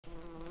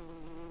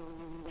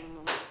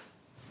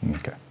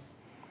Okay.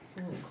 It's a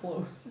little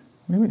close.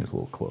 Maybe it's a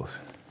little close.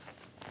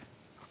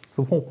 It's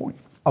the whole point.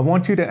 I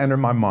want you to enter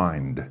my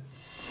mind.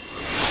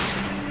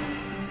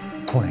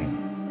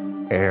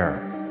 Plane,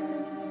 air,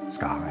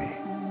 sky,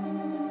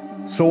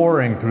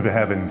 soaring through the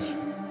heavens,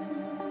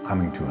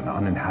 coming to an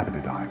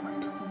uninhabited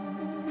island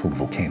full of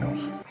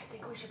volcanoes. I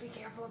think we should be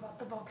careful about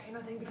the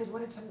volcano thing because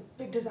what if some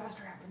big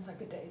disaster happens like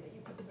the day that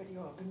you put the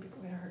video up and people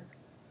get hurt?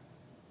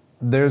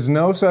 There's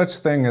no such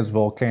thing as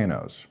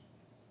volcanoes.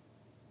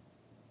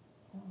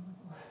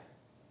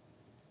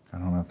 I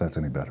don't know if that's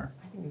any better.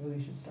 I think maybe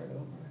we should start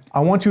over. I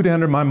want you to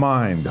enter my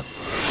mind.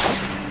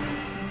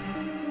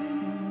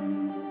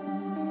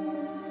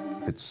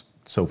 It's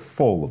so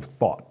full of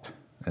thought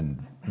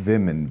and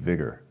vim and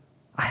vigor.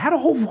 I had a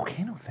whole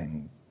volcano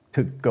thing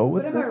to go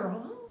with But this. am I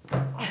wrong?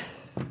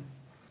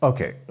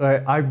 Okay,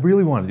 I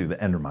really want to do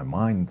the enter my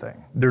mind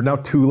thing. They're now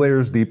 2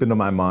 layers deep into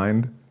my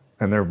mind,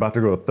 and they're about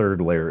to go a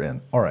 3rd layer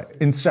in. All right,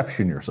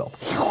 inception yourself.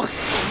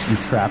 You're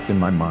trapped in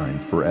my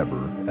mind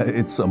forever.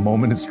 It's a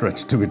moment is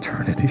stretched to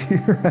eternity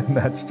here, and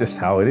that's just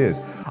how it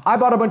is. I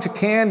bought a bunch of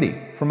candy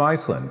from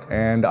Iceland,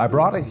 and I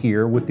brought it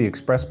here with the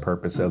express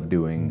purpose of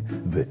doing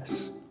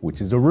this, which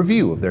is a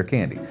review of their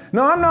candy.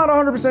 Now, I'm not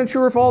 100%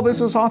 sure if all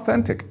this is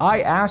authentic.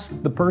 I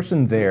asked the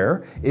person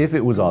there if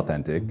it was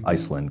authentic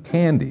Iceland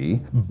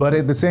candy, but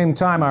at the same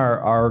time,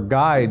 our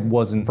guide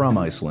wasn't from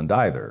Iceland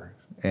either,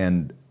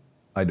 and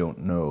I don't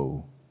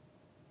know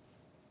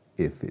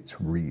if it's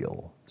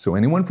real. So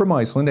anyone from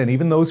Iceland, and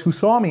even those who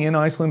saw me in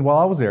Iceland while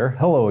I was there,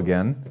 hello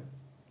again.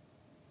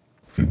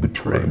 If you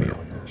betray me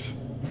on this,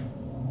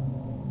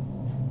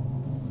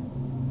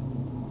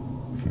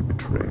 if you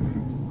betray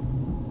me,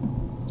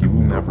 you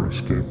will never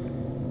escape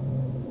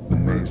the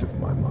maze of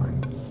my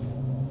mind.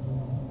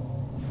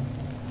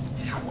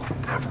 You will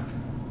never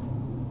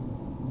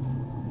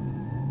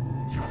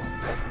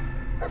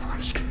ever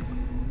escape.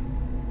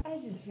 I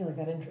just feel like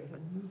that intro is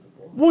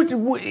unusable.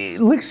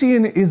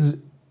 Lixian is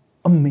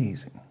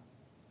amazing.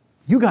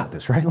 You got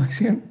this, right,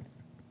 Lixian?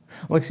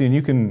 Lixian,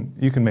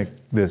 you can make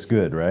this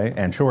good, right?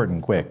 And short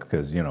and quick,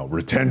 because, you know,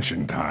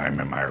 retention time,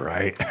 am I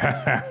right?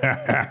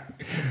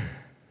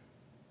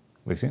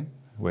 Lixian,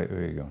 where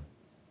are you going?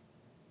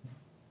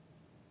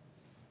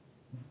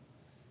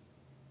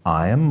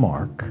 I am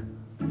Mark,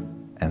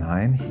 and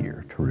I am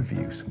here to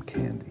review some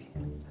candy.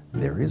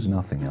 There is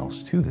nothing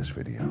else to this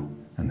video,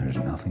 and there's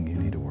nothing you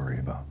need to worry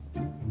about.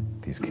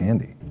 This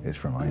candy is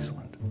from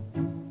Iceland.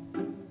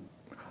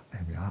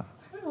 Maybe I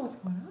don't know what's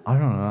going on. I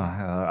don't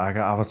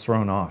know. I was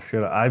thrown off.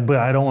 But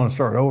I don't want to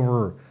start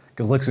over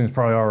because Lixian's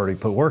probably already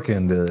put work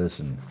into this.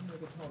 And I'm gonna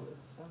tell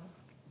this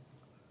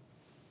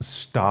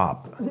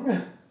stop.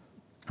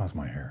 How's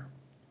my hair?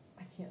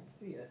 I can't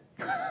see it.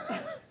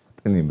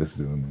 Didn't you miss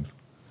doing these?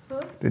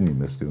 Huh? Didn't you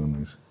miss doing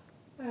these?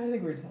 I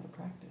think we're just out of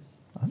practice.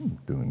 I'm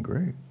doing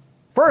great.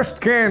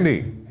 First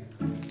candy.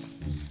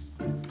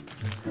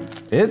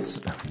 It's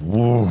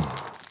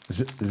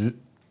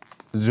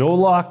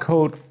Jola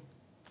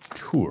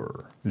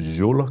Couture.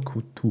 Jola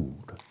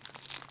Couture.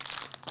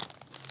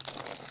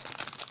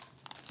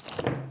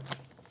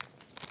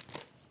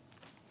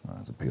 It's not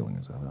as appealing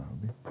as I thought it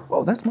would be.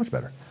 Oh, that's much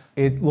better.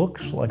 It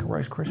looks like a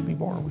Rice Krispie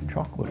bar with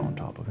chocolate on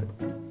top of it,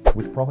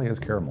 which probably has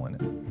caramel in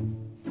it.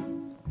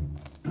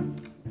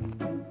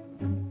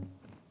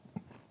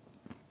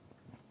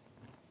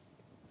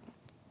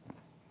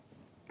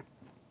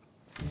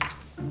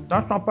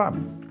 That's not bad.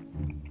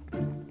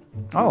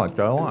 I like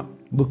that a lot.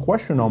 The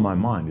question on my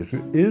mind is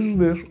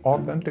this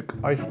authentic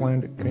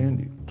Icelandic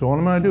candy? So what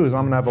I'm gonna do is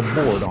I'm gonna have a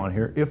board on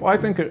here. If I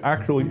think it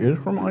actually is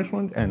from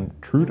Iceland and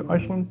true to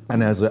Iceland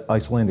and has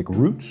Icelandic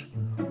roots,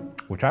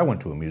 which I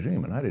went to a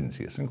museum and I didn't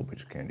see a single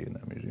piece of candy in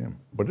that museum,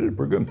 but it is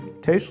pretty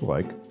good. Tastes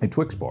like a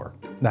Twix bar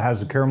that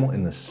has the caramel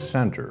in the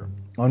center,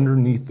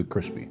 underneath the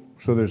crispy.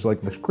 So there's like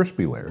this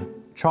crispy layer,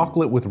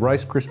 chocolate with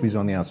Rice Krispies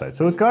on the outside.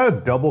 So it's got a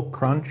double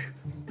crunch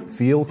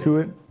feel to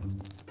it.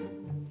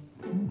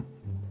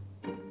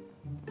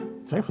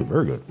 It's actually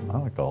very good. I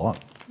like that a lot.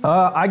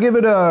 I give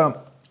it an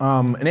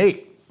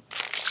 8.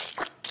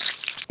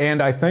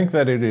 And I think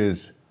that it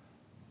is.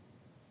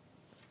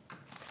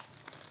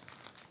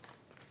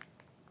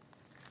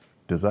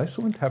 Does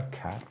Iceland have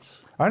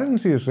cats? I didn't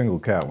see a single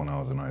cat when I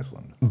was in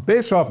Iceland.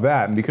 Based off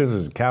that, and because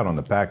there's a cat on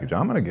the package,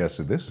 I'm gonna guess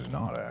that this is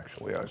not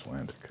actually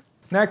Icelandic.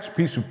 Next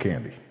piece of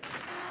candy.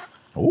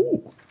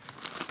 Oh.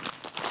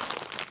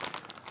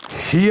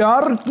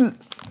 Hjart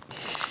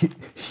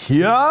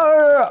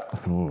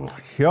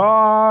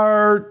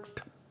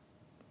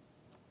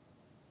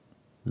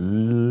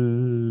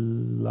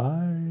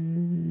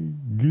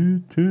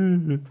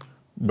Ligete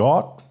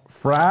got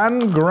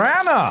Fran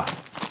Grana.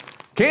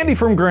 Candy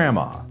from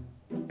Grandma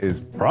is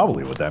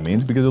probably what that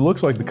means because it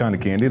looks like the kind of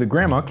candy that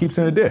Grandma keeps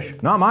in a dish.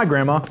 Not my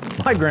grandma.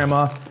 My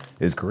grandma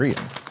is Korean.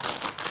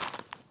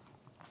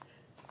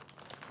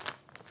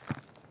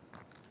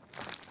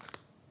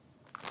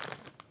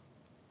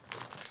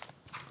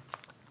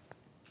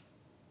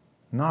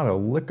 Not a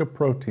lick of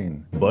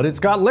protein, but it's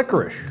got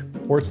licorice,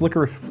 or it's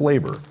licorice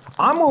flavor.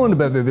 I'm willing to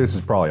bet that this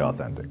is probably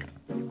authentic.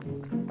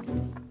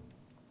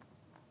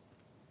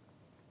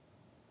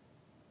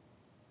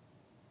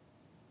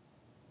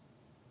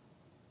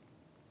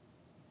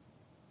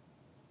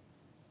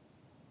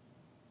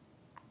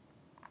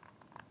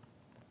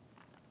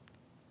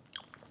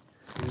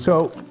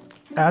 So,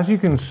 as you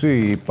can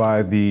see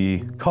by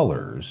the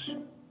colors,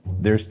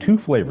 there's two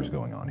flavors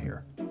going on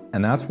here.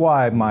 And that's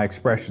why my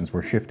expressions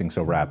were shifting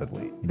so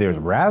rapidly. There's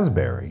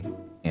raspberry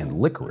and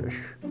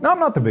licorice. Now, I'm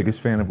not the biggest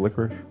fan of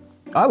licorice.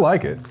 I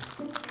like it.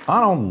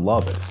 I don't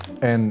love it.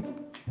 And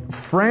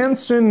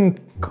Fransen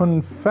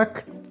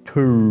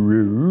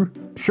Confecture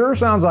sure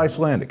sounds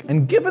Icelandic.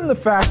 And given the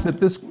fact that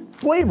this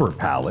flavor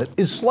palette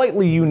is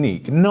slightly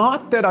unique,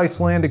 not that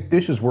Icelandic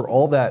dishes were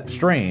all that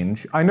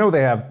strange. I know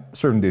they have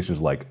certain dishes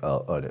like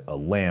a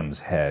lamb's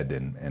head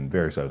and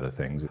various other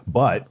things,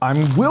 but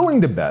I'm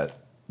willing to bet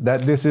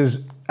that this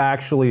is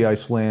actually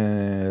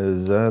Iceland.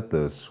 Is that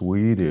the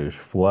Swedish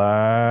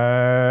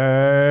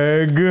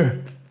flag?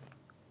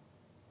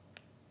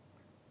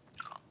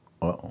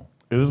 Uh-oh.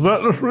 Is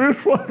that the Swedish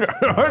flag?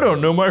 I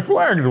don't know my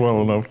flags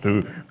well enough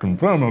to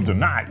confirm or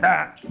deny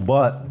that.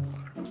 But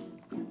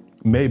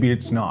maybe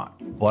it's not.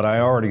 But I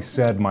already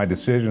said my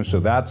decision, so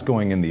that's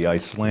going in the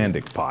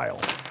Icelandic pile.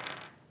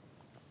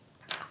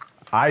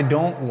 I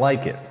don't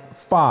like it.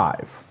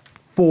 5,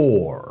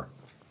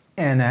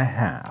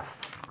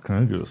 4.5. Can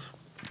I just?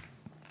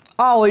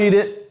 I'll eat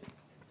it.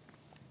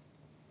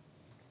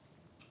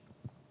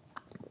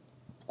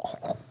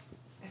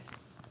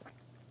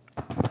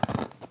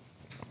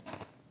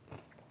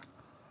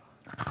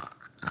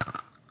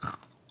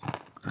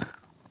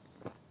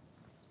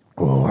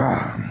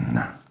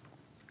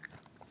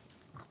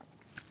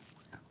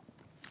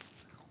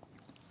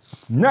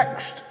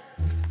 Next.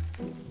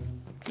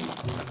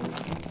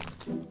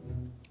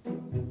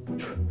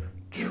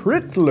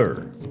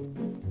 Trittler.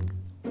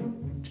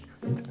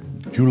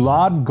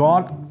 Julad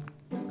got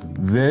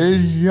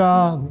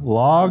Veja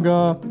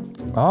Laga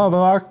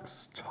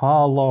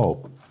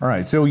Avakstalo. All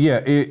right, so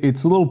yeah,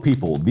 it's little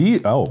people.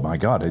 Oh my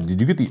God, did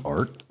you get the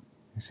art?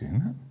 You seen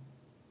that?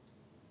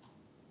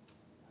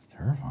 It's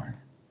terrifying.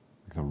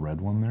 Like the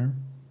red one there,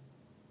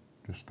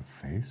 just the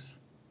face.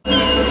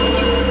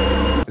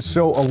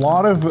 So a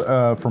lot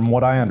of, from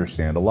what I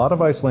understand, a lot of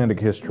Icelandic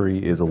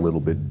history is a little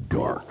bit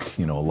dark.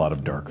 You know, a lot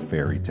of dark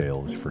fairy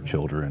tales for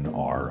children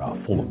are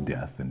full of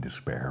death and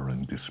despair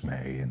and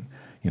dismay, and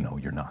you know,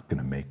 you're not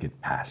gonna make it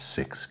past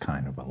 6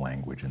 kind of a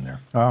language in there.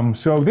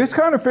 So this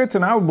kind of fits,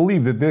 and I would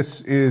believe that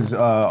this is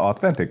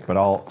authentic, but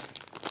I'll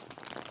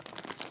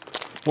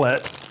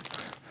let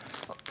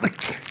the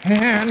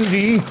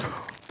candy.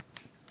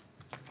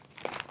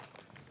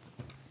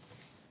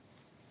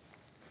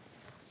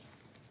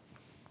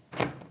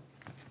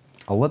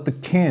 I'll let the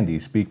candy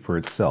speak for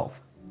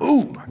itself.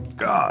 Oh my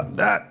God,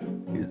 that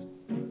is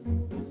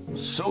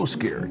so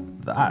scary.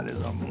 That is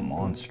a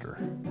monster.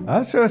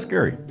 That's so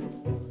scary.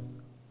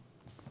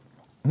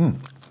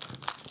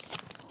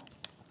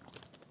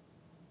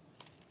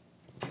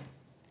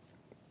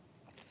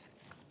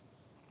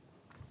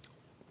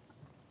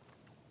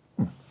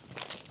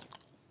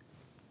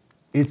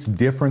 It's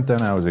different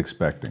than I was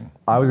expecting.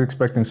 I was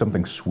expecting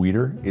something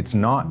sweeter. It's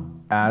not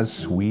as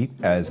sweet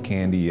as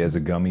candy as a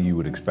gummy you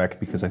would expect,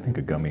 because I think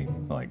a gummy,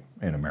 like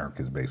in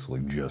America, is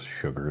basically just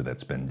sugar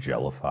that's been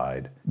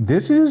jellified.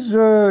 This is,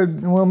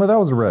 well, that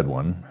was a red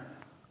one.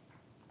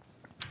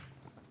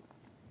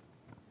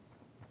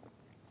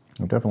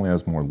 It definitely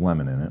has more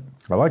lemon in it.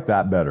 I like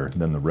that better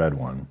than the red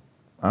one.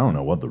 I don't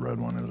know what the red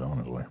one is,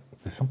 honestly.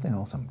 There's something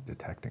else I'm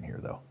detecting here,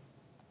 though.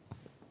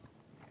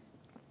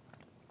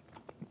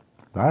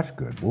 That's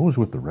good. What was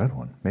with the red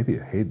one? Maybe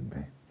it hated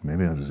me.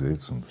 Maybe I just ate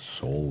some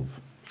soul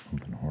of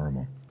something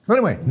horrible.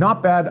 Anyway,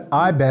 not bad.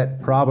 I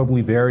bet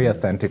probably very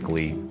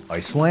authentically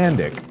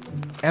Icelandic.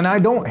 And I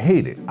don't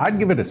hate it. I'd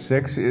give it a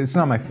 6. It's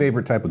not my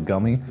favorite type of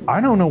gummy.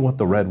 I don't know what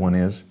the red one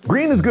is.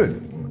 Green is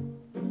good.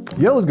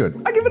 Yellow's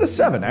good. I give it a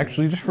 7,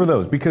 actually, just for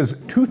those, because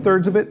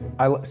 2/3 of it,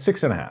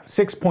 6.5.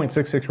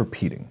 6.66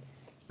 repeating.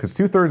 Because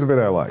 2/3 of it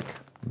I like.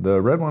 The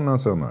red one,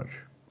 not so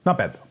much. Not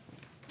bad, though.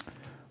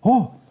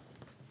 Oh!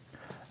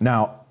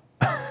 Now,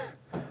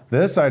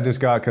 this I just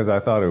got because I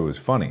thought it was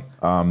funny.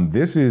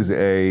 This is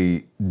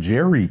a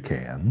jerry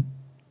can,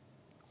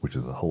 which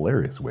is a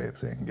hilarious way of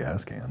saying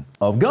gas can,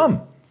 of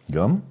gum.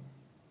 Gum.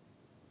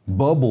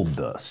 Bubble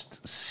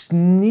dust.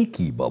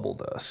 Sneaky bubble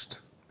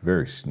dust.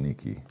 Very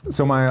sneaky.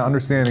 So my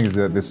understanding is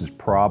that this is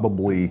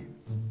probably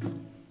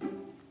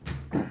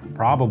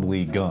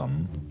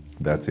gum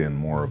that's in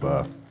more of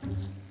a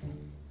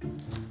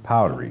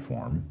powdery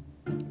form,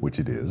 which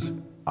it is.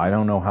 I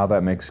don't know how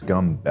that makes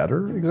gum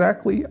better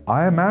exactly.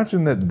 I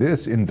imagine that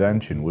this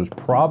invention was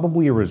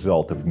probably a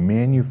result of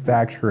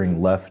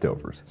manufacturing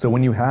leftovers. So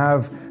when you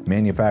have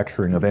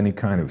manufacturing of any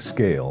kind of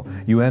scale,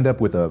 you end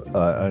up with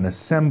an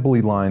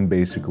assembly line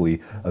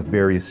basically of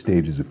various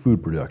stages of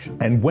food production.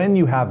 And when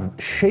you have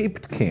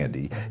shaped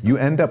candy, you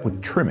end up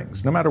with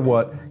trimmings. No matter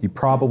what, you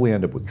probably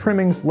end up with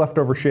trimmings,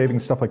 leftover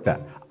shavings, stuff like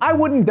that. I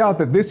wouldn't doubt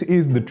that this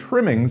is the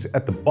trimmings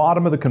at the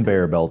bottom of the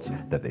conveyor belts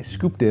that they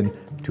scooped in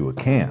to a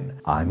can.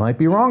 I might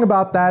be wrong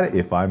about that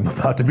if I'm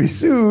about to be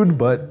sued,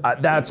 but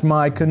that's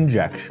my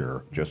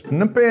conjecture. Just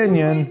an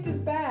opinion. Waste is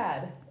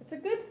bad. It's a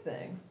good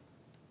thing.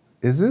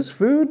 Is this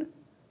food?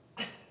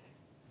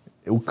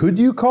 Could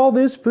you call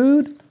this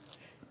food?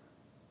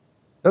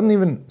 Doesn't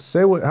even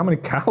say how many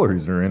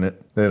calories are in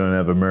it. They don't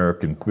have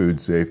American food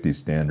safety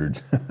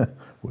standards.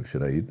 Well,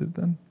 should I eat it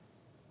then?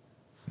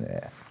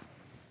 Yeah.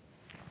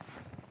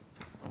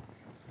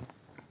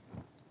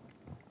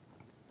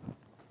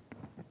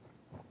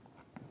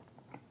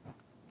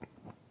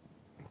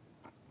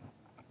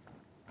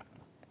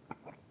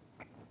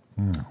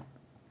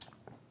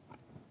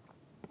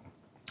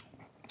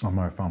 I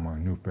might have found my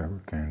new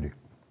favorite candy.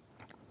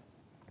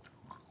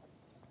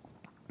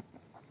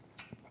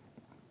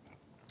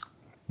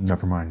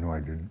 Never mind, no I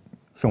didn't.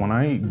 So when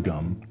I eat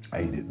gum,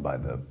 I eat it by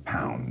the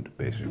pound,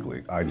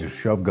 basically. I just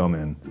shove gum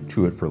in,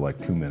 chew it for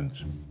like 2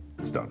 minutes,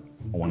 it's done.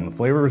 When the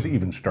flavor is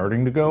even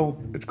starting to go,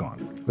 it's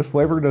gone. This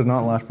flavor does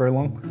not last very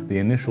long. The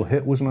initial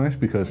hit was nice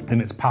because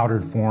in its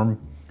powdered form,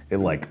 it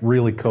like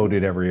really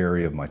coated every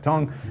area of my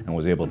tongue and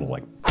was able to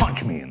like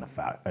punch me in the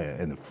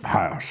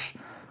face.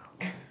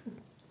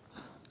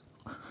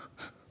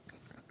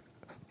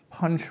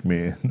 Punch me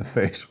in the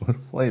face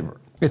with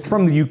flavor. It's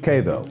from the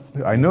UK though.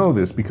 I know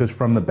this because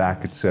from the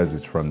back it says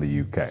it's from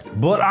the UK.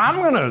 But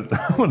I'm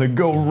gonna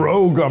go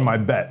rogue on my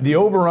bet. The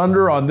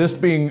over-under on this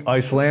being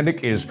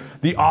Icelandic is,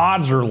 the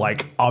odds are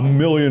like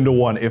 1,000,000 to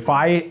 1. If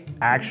I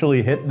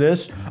actually hit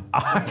this,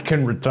 I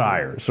can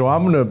retire. So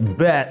I'm gonna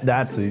bet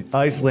that's an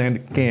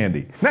Icelandic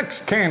candy.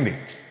 Next candy.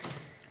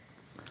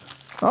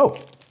 Oh,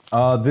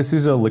 this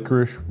is a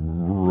licorice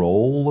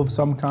roll of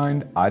some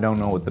kind. I don't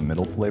know what the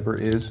middle flavor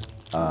is.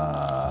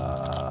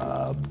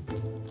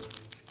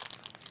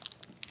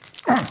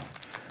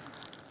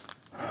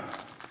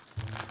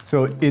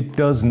 So it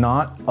does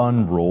not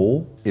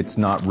unroll. It's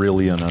not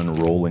really an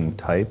unrolling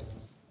type.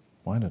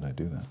 Why did I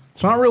do that?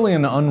 It's not really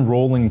an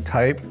unrolling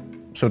type,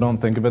 so don't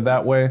think of it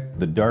that way.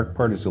 The dark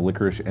part is the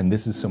licorice, and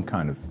this is some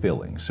kind of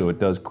filling, so it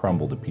does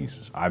crumble to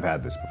pieces. I've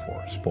had this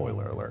before,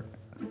 spoiler alert.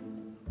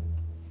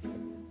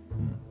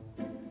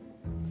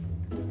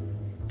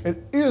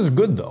 It is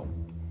good though,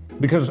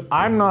 because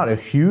I'm not a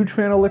huge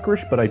fan of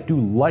licorice, but I do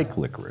like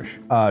licorice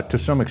to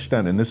some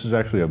extent, and this is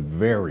actually a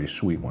very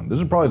sweet one. This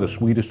is probably the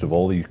sweetest of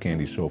all these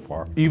candies so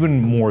far.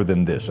 Even more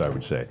than this, I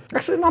would say.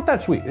 Actually, not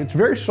that sweet. It's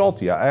very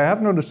salty. I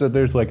have noticed that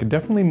there's like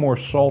definitely more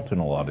salt in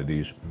a lot of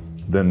these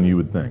than you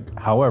would think.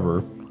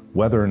 However,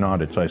 whether or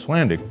not it's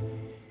Icelandic,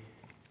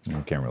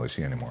 I can't really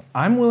see anymore.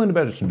 I'm willing to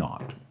bet it's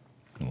not,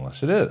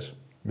 unless it is.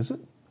 Is it?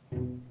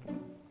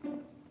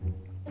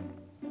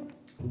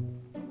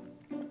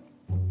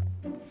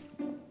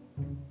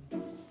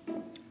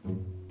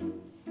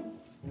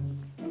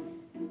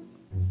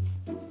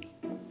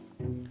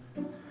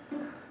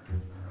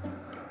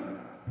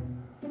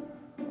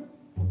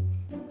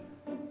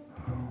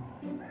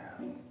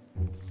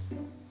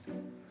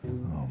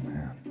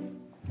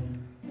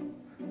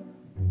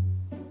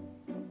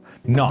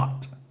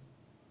 Not.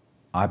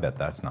 I bet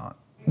that's not.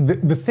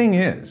 The thing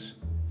is,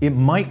 it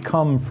might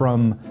come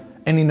from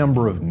any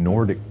number of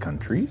Nordic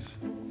countries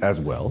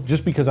as well.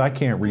 Just because I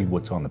can't read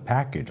what's on the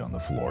package on the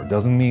floor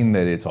doesn't mean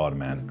that it's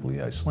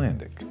automatically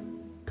Icelandic.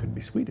 Could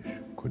be Swedish,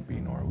 could be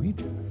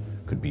Norwegian,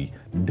 could be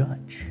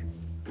Dutch.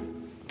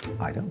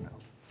 I don't know.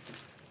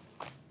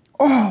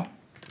 Oh!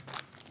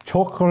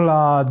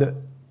 Chocolate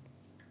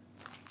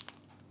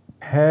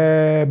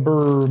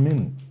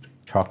peppermint.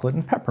 Chocolate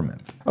and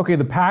peppermint. Okay,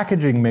 the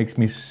packaging makes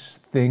me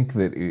think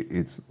that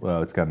it's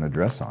got an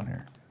address on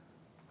here.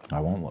 I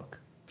won't look.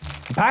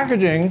 The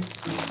packaging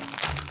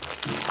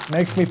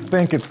makes me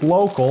think it's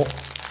local.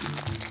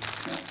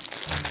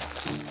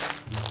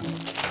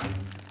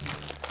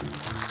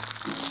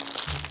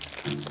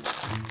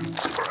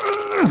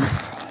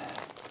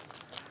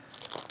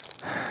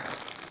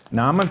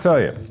 Now I'm gonna tell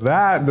you,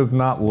 that does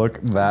not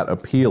look that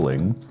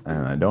appealing,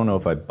 and I don't know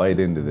if I bite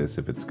into this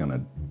if it's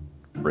gonna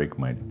break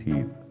my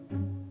teeth.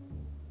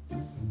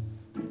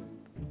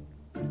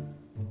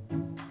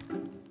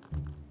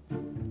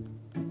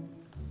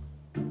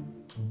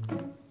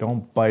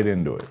 Don't bite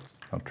into it.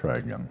 I'll try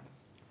again.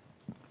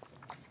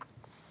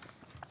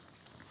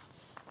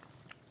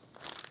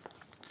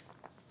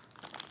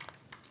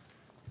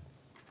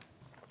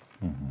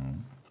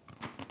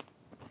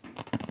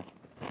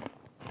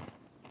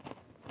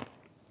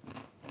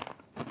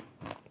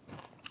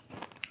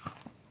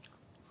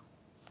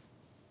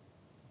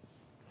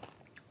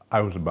 I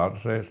was about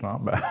to say it's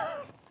not bad.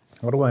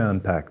 How do I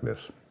unpack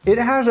this? It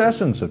has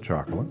essence of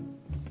chocolate.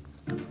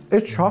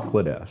 It's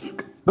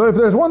chocolate-esque. But if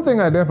there's one thing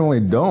I definitely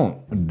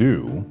don't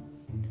do,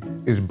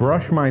 is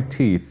brush my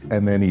teeth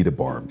and then eat a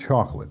bar of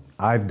chocolate.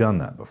 I've done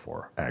that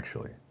before,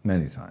 actually,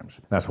 many times.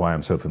 That's why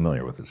I'm so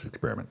familiar with this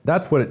experiment.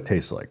 That's what it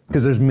tastes like.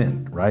 Because there's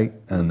mint, right?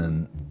 And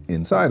then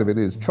inside of it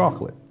is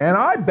chocolate. And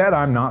I bet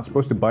I'm not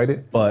supposed to bite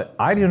it, but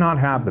I do not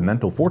have the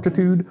mental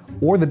fortitude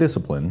or the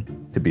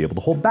discipline to be able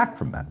to hold back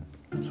from that.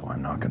 So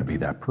I'm not gonna be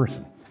that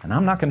person. And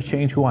I'm not gonna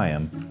change who I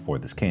am for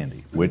this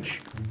candy,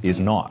 which is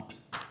not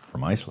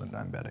from Iceland,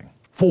 I'm betting.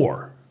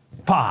 4,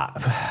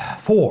 5,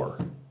 4.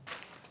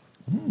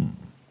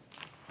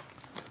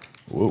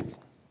 Whoa.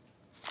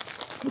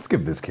 Let's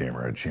give this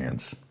camera a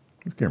chance.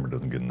 This camera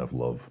doesn't get enough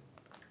love.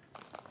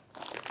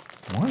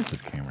 Why is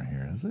this camera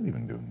here? Is it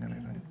even doing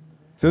anything?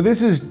 So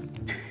this is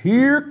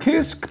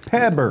Tirkisk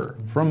pepper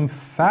from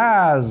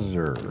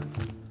Fazer.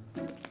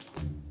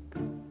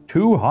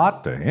 Too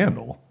hot to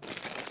handle.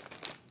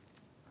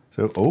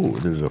 So, oh,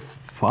 there's a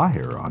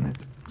fire on it.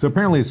 So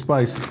apparently it's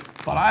spicy,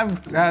 but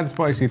I've had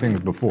spicy things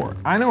before.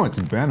 I know it's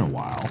been a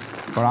while,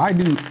 but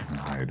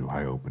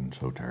I opened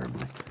so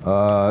terribly.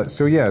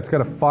 So yeah, it's got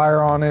a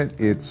fire on it,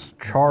 it's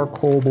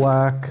charcoal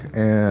black,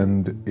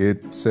 and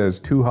it says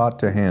too hot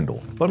to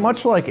handle. But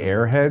much like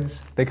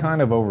Airheads, they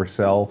kind of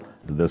oversell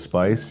the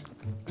spice,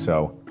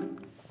 so.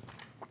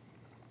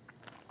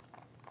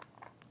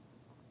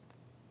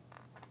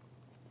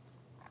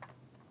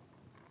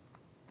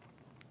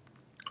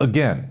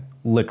 Again,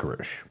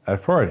 licorice.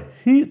 As far as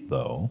heat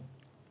though,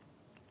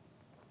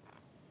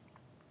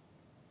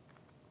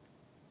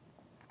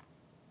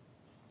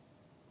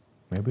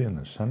 maybe in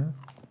the center?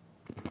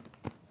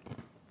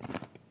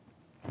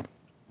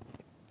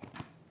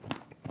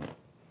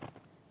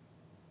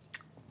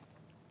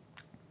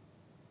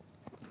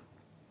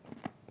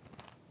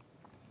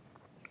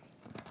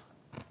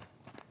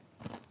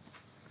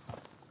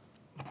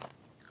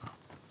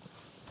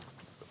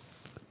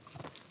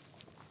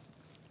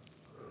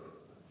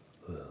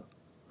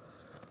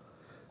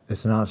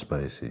 It's not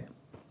spicy.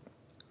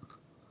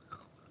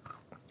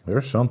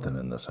 There's something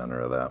in the center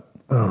of that.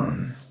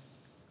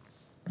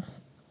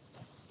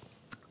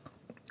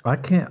 I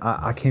can't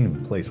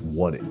even place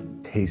what it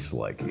tastes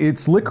like.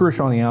 It's licorice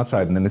on the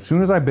outside, and then as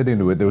soon as I bit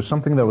into it, there was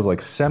something that was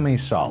like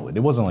semi-solid. It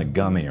wasn't like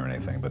gummy or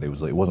anything, but it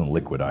wasn't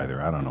liquid either.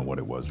 I don't know what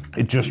it was.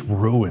 It just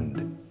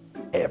ruined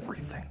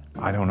everything.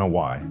 I don't know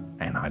why,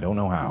 and I don't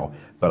know how,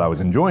 but I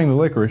was enjoying the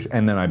licorice,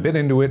 and then I bit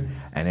into it,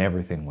 and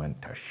everything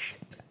went to shit.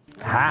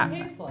 What does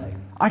it taste like?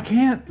 I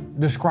can't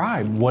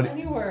describe what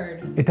Any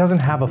word. it doesn't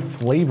have a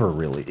flavor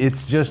really. It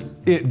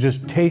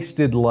just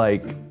tasted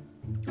like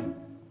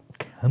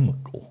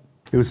chemical.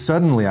 It was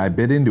suddenly I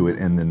bit into it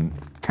and then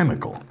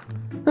chemical.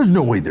 There's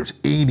no way there's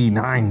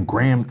 89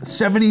 grams,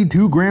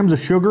 72 grams of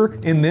sugar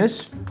in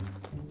this.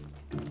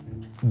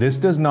 This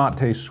does not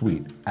taste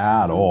sweet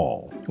at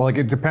all. Like,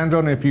 it depends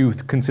on if you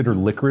consider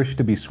licorice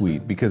to be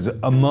sweet, because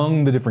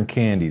among the different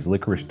candies,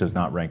 licorice does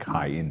not rank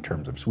high in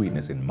terms of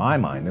sweetness in my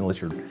mind,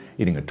 unless you're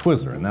eating a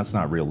Twizzler, and that's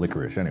not real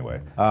licorice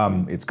anyway.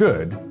 It's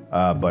good,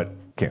 but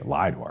can't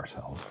lie to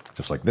ourselves.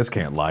 Just like this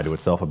can't lie to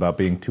itself about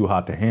being too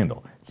hot to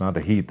handle. It's not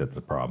the heat that's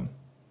the problem.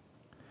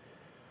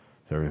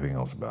 It's everything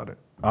else about it.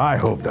 I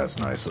hope that's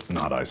nice,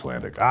 not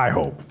Icelandic. I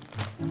hope.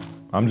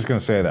 I'm just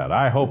gonna say that.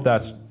 I hope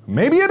that's,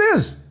 maybe it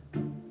is.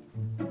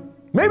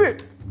 Maybe, you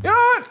know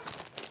what?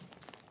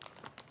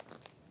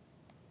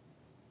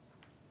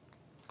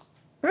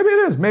 Maybe it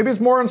is. Maybe it's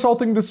more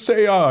insulting to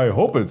say, I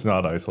hope it's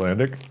not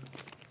Icelandic.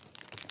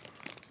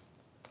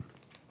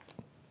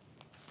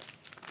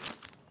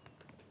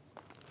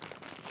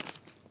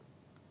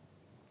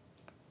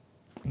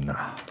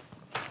 Nah.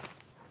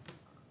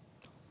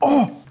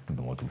 Oh! I've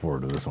been looking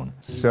forward to this one.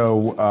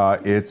 So,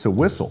 it's a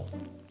whistle.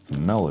 It's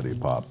a melody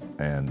pop,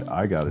 and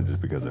I got it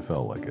just because I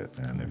felt like it.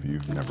 And if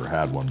you've never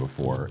had one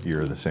before,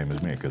 you're the same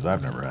as me, because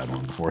I've never had one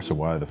before, so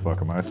why the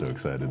fuck am I so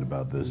excited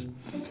about this?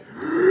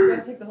 You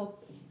gotta take the whole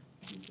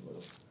piece a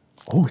little.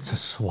 Oh, it's a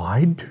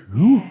slide too?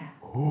 Yeah.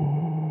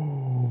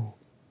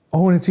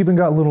 Oh, and it's even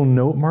got little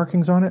note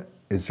markings on it.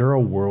 Is there a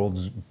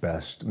world's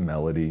best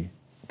melody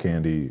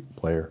candy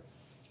player?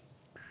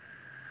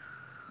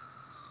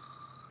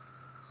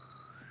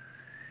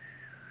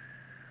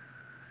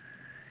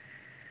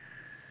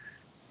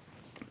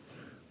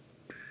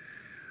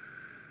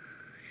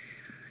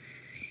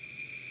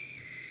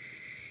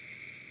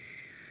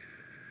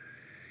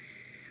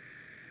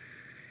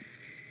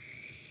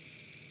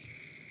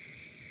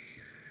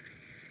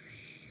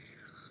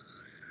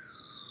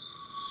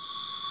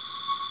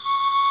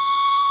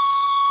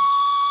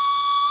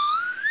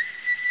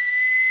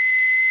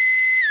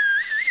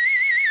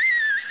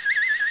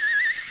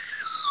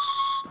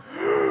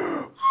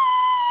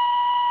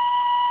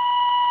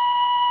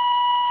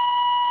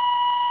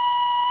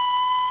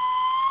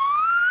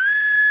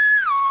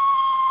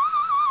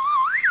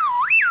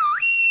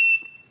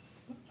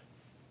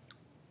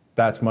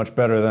 That's much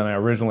better than I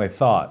originally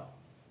thought.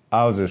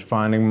 I was just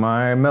finding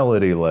my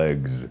melody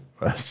legs.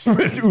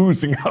 Spit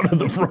oozing out of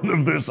the front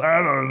of this. I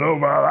don't know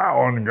about that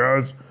one,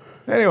 guys.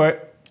 Anyway.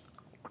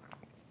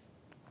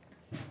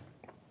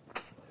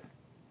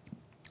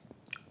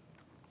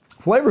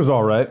 Flavor's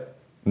all right.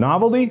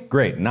 Novelty,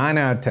 great, 9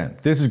 out of 10.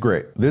 This is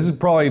great. This is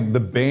probably the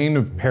bane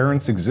of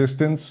parents'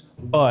 existence,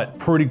 but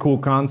pretty cool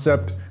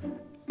concept.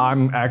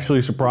 I'm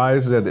actually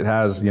surprised that it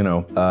has, you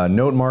know,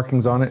 note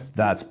markings on it.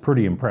 That's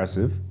pretty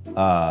impressive.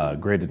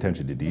 Great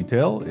attention to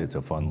detail. It's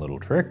a fun little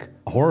trick.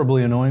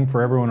 Horribly annoying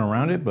for everyone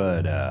around it,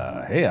 but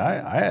hey,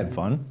 I had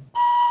fun.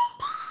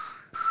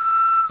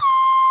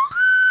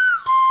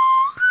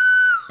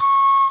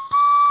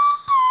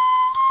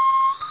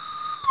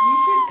 You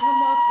should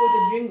come up with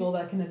a jingle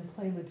that can then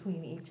play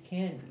between each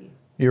candy.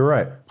 You're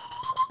right.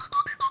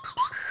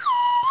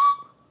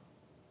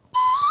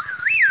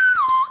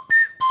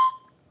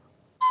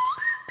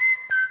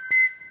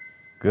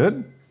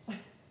 Good?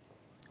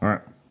 All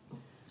right.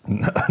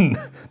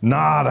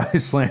 Not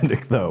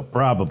Icelandic though,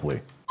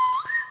 probably.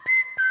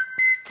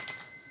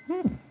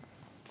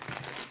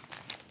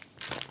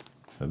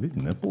 Are these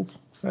nipples?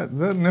 Is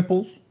that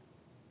nipples?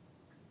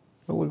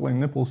 That look like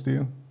nipples to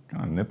you?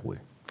 Kind of nipply.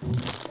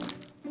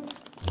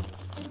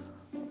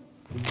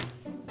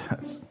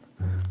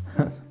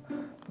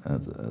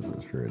 That's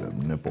a straight up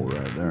nipple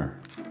right there.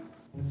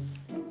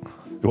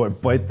 Do I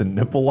bite the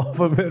nipple off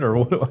of it or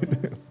what do I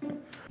do?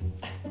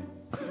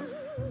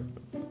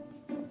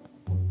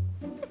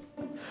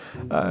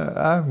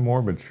 I'm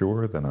more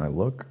mature than I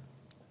look.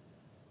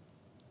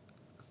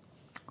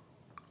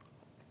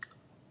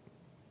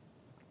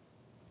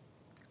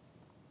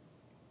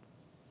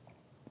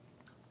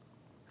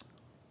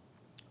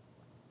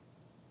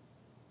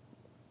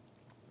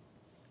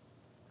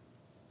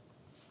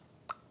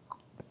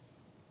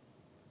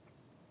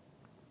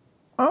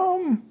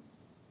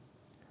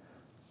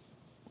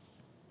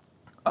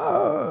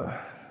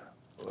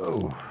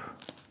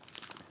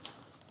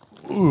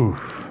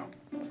 Oof.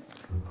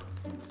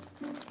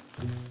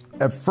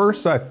 At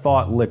first I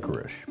thought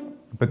licorice,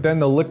 but then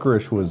the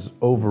licorice was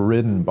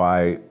overridden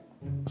by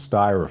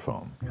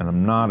styrofoam, and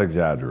I'm not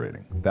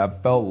exaggerating.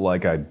 That felt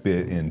like I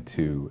bit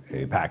into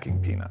a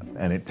packing peanut,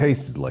 and it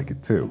tasted like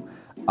it too.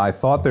 I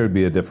thought there'd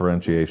be a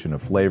differentiation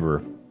of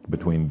flavor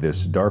between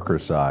this darker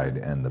side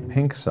and the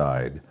pink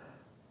side.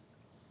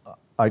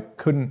 I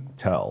couldn't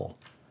tell.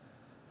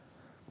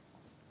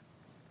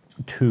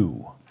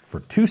 Two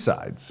for two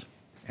sides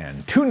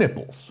and two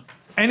nipples.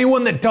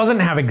 Anyone that doesn't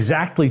have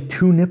exactly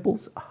two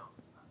nipples, oh,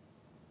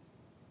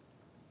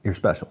 you're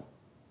special.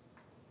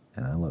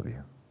 And I love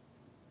you.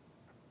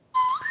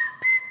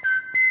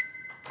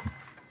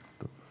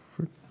 The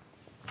frick?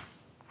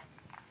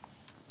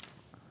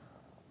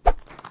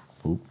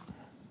 Oop.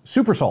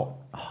 Super salt,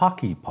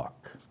 hockey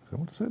puck. Is that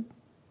what it said?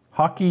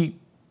 Hockey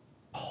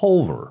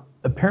pulver.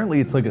 Apparently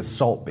it's like a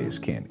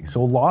salt-based candy.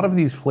 So a lot of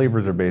these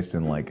flavors are based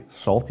in like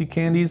salty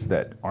candies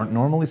that aren't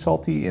normally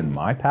salty in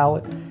my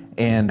palate,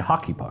 and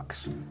hockey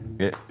pucks.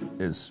 I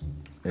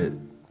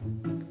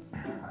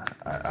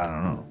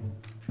don't know.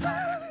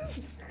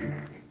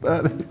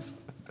 That is,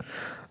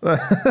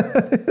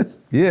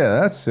 yeah,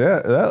 that's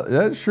it.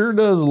 That sure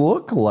does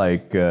look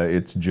like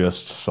it's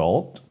just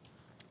salt.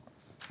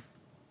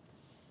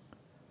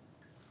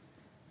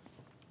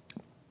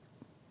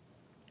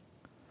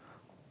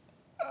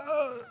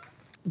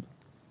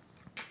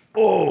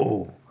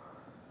 Oh.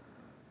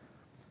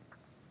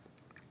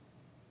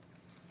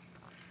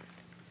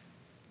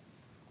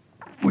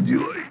 Would you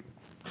like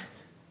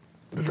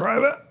to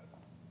try that?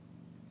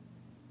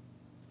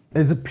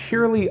 It's a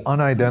purely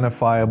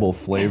unidentifiable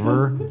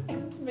flavor.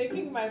 It's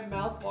making my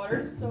mouth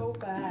water so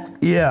bad.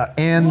 Yeah,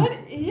 and What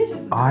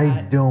is that?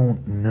 I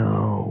don't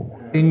know.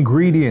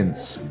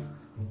 Ingredients: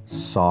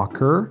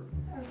 soccer,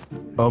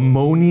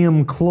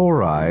 ammonium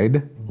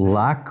chloride,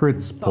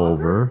 licorice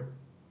pulver,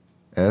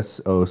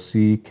 S-O-C-K-E-R.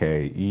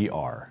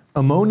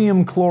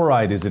 Ammonium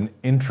chloride is an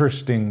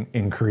interesting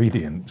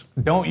ingredient.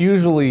 Don't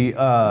usually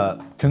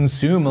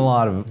consume a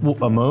lot of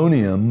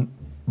ammonium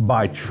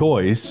by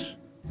choice.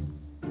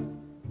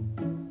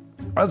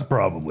 That's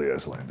probably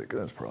Icelandic.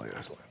 That's probably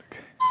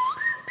Icelandic.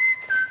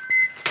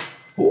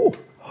 Oh,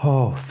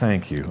 oh,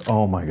 thank you.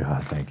 Oh my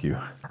God, thank you.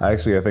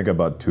 Actually, I think I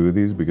bought two of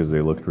these because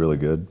they looked really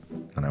good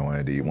and I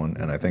wanted to eat one.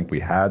 And I think we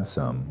had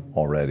some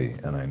already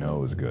and I know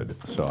it was good.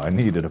 So I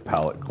needed a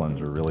palate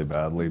cleanser really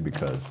badly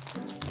because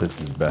this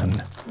has been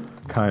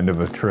kind of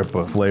a trip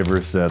of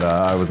flavors that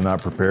I was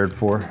not prepared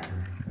for.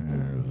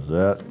 There's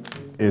that.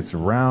 It's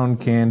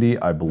round candy.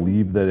 I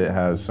believe that it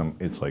has some,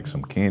 it's like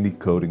some candy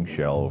coating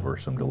shell over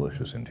some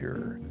delicious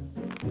interior.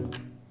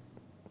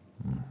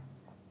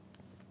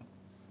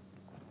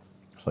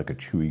 It's like a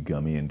chewy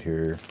gummy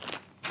interior,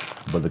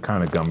 but the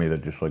kind of gummy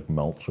that just like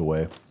melts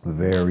away.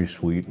 Very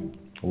sweet,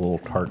 a little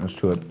tartness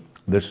to it.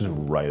 This is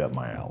right up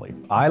my alley.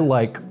 I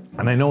like,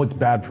 and I know it's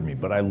bad for me,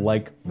 but I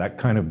like that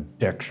kind of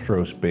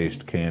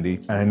dextrose-based candy.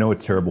 And I know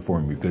it's terrible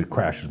for me because it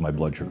crashes my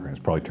blood sugar and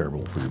it's probably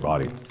terrible for your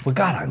body. But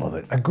God, I love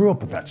it. I grew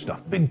up with that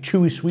stuff. Big,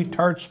 chewy, sweet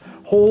tarts,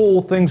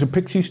 whole things of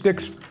pixie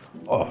sticks.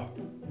 Oh,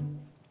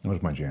 that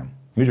was my jam.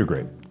 These are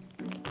great.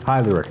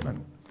 Highly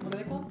recommend. What are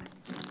they called?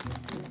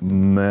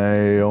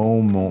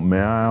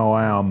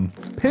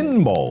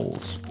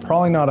 Pinballs.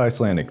 Probably not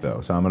Icelandic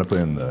though, so I'm gonna put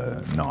in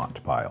the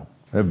not pile.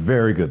 They're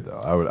very good though.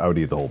 I would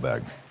eat the whole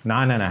bag.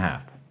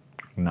 9.5.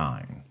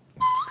 9.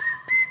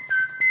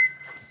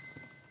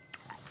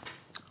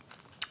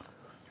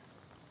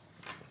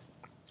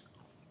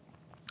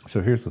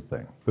 So here's the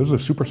thing. This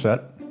is a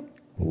superset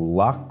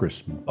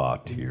licorice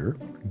here.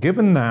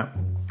 Given that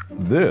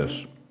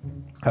this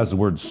has the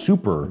word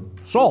super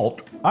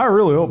salt, I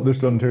really hope this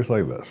doesn't taste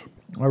like this.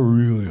 I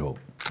really hope.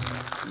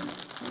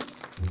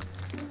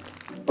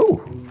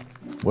 Oh,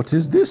 what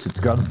is this? It's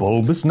got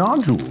bulbous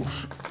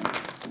nodules.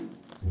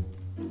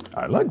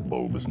 I like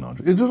bulbous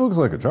nodules. It just looks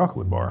like a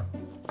chocolate bar.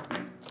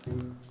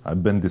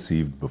 I've been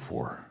deceived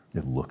before.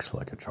 It looks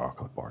like a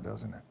chocolate bar,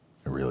 doesn't it?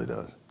 It really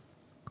does.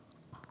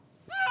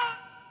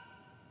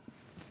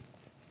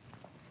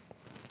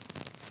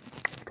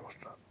 Toast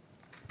up.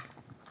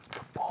 The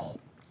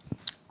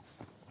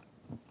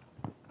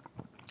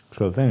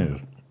So the thing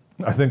is,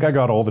 I think I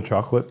got all the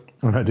chocolate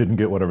and I didn't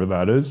get whatever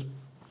that is.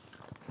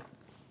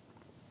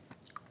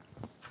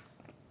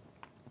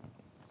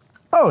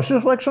 Oh, it's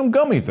just like some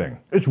gummy thing.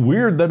 It's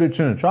weird that it's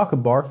in a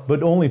chocolate bar,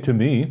 but only to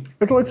me.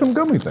 It's like some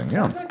gummy thing,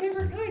 yeah. It's my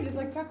favorite kind. It's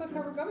like chocolate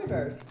covered gummy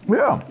bears.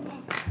 Yeah.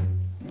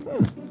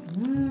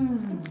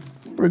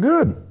 Pretty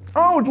good.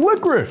 Oh, it's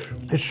licorice.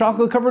 It's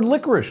chocolate covered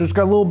licorice. It's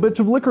got little bits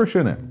of licorice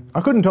in it.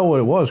 I couldn't tell what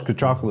it was because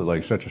chocolate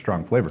like such a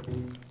strong flavor.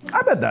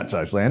 I bet that's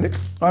Icelandic.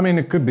 I mean,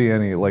 it could be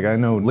any, like I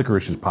know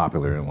licorice is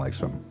popular in like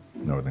some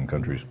northern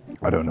countries.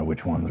 I don't know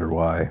which ones or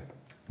why,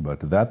 but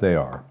that they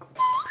are.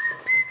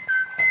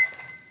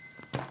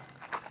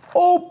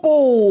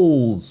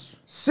 Opals!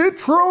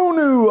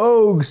 Citronu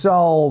og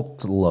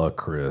salt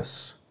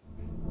licorice.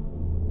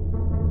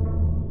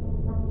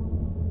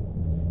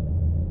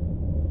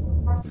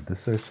 Did this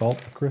say salt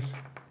licorice?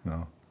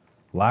 No.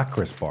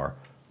 Licorice bar.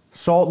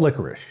 Salt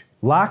licorice.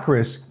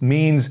 Licorice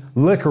means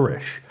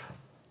licorice.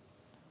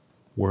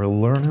 We're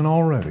learning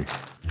already.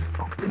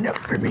 Open up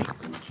for me.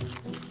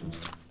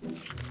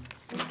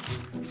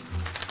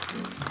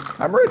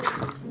 I'm rich.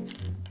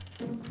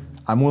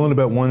 I'm willing to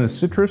bet one is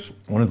citrus,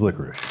 one is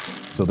licorice.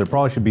 So there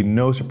probably should be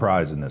no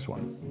surprise in this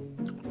one.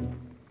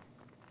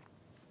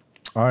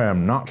 I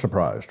am not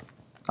surprised.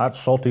 That's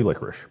salty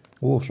licorice.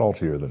 A little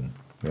saltier than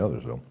the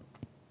others though.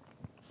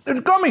 It's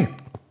gummy!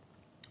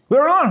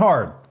 They're not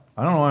hard.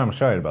 I don't know why I'm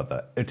excited about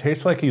that. It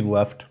tastes like you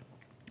left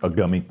a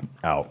gummy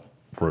out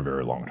for a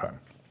very long time.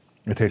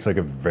 It tastes like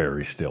a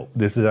very still.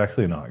 This is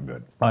actually not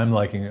good. I'm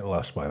liking it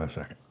less by the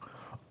second.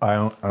 I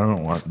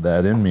don't want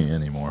that in me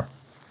anymore.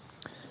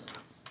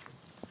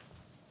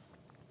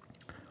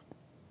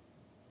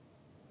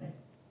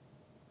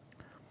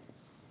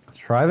 Let's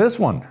try this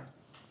one.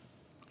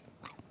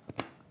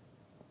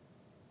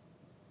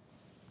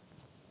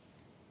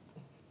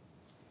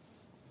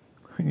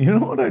 You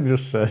know what I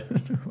just said?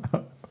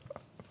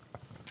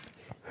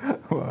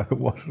 Well, it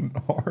wasn't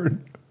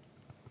hard.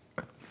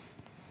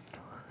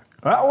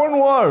 That one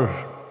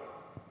was.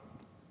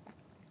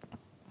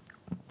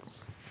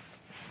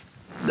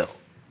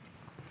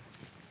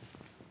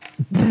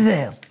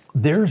 No.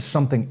 There's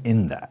something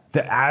in that.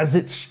 That as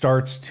it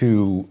starts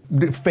to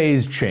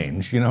phase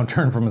change, you know,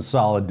 turn from a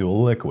solid to a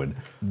liquid,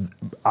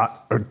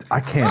 I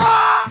can't.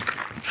 Ah!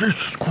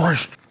 Jesus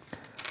Christ.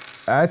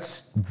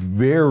 That's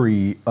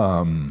very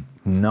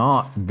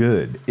not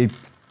good. It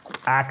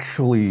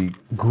actually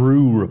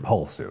grew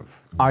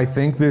repulsive. I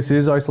think this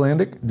is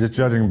Icelandic, just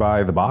judging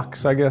by the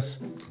box, I guess.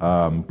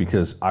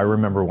 Because I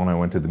remember when I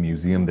went to the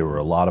museum, there were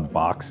a lot of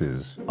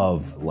boxes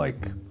of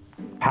like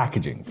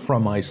packaging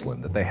from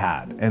Iceland that they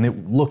had, and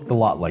it looked a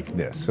lot like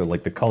this. So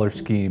like the color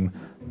scheme,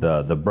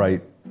 the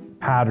bright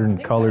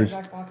patterned colors.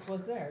 That box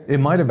was there. It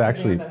might have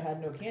actually. That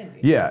had no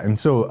candy. Yeah, and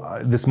so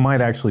this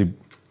might actually.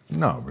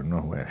 No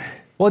way.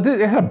 Well,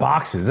 it had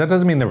boxes. That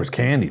doesn't mean there was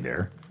candy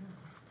there.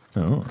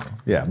 Oh,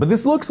 yeah, but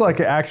this looks like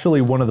actually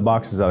one of the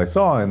boxes that I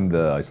saw in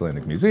the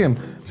Icelandic Museum,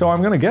 so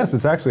I'm gonna guess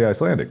it's actually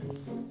Icelandic.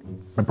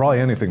 And probably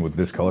anything with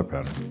this color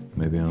pattern.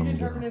 Maybe I'm. Did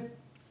you determine if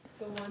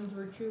the ones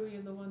were chewy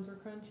and the ones were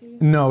crunchy?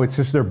 No, it's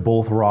just they're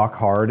both rock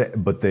hard,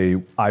 but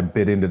I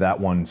bit into that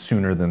one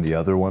sooner than the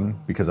other one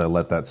because I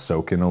let that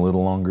soak in a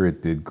little longer.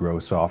 It did grow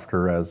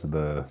softer as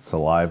the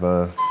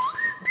saliva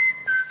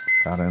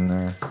got in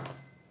there.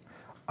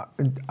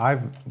 I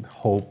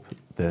hope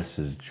this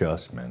is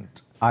just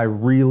mint. I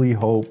really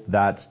hope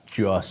that's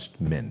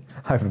just mint.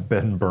 I've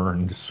been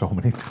burned so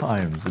many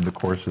times in the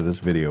course of this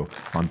video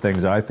on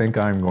things I think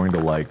I'm going to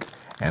like,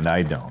 and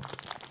I don't.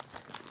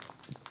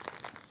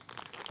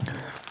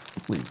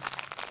 Please.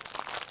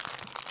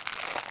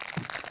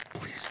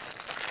 Please.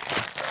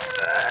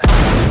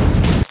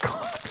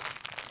 God.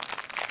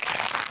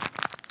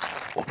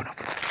 Open up.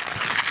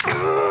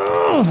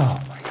 Oh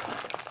my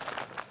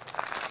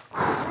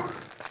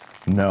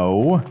God.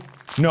 No.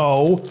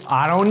 No,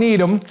 I don't need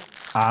them.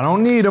 I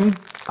don't need them.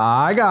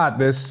 I got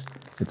this.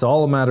 It's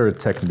all a matter of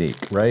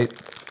technique, right?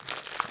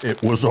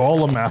 It was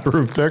all a matter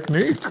of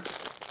technique.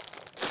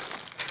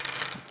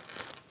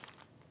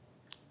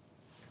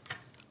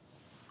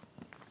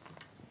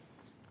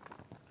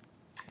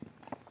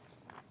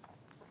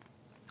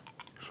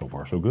 So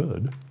far, so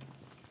good.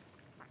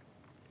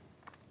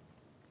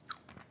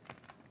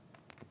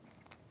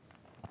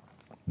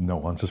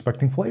 No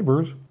unsuspecting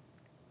flavors.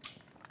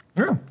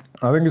 Yeah,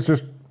 I think it's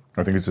just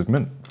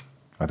mint.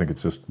 I think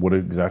it's just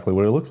exactly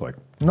what it looks like.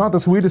 Not the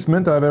sweetest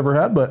mint I've ever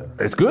had, but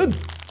it's good.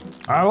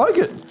 I like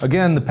it.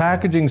 Again, the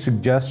packaging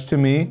suggests to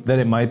me that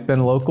it might have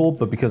been local,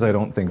 but because I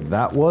don't think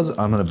that was,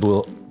 I'm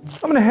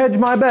gonna hedge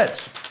my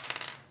bets.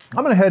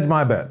 I'm gonna hedge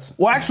my bets.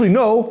 Well, actually,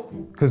 no,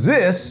 because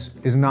this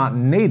is not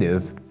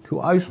native to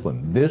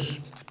Iceland. This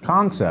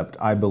concept,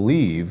 I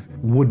believe,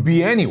 would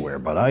be anywhere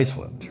but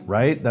Iceland,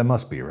 right? That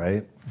must be,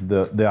 right?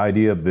 The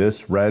idea of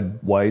this red,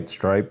 white,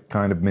 striped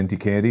kind of minty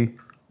candy,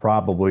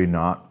 probably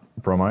not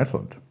from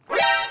Iceland.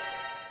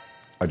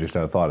 I just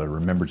had a thought, I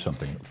remembered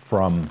something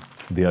from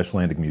the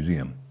Icelandic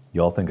Museum.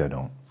 Y'all think I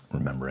don't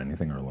remember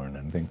anything or learn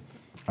anything?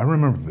 I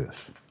remember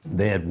this.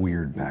 They had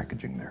weird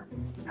packaging there.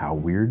 How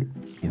weird?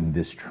 In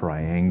this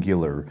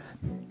triangular,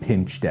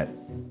 pinched at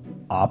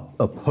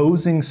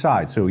opposing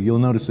sides. So you'll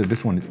notice that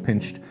this one is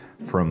pinched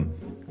from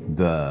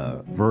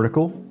the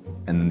vertical,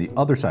 and then the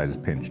other side is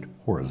pinched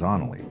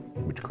horizontally,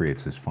 which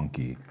creates this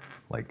funky,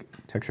 like,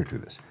 texture to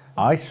this.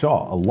 I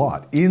saw a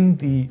lot in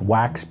the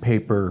wax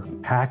paper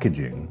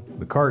packaging,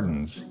 the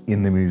cartons,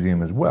 in the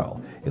museum as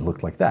well. It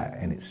looked like that,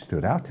 and it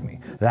stood out to me.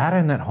 That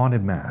and that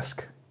haunted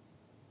mask.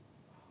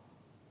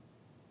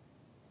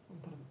 I'll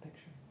put up a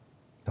picture.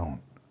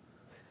 Don't.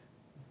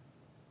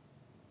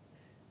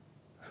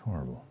 It's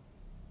horrible.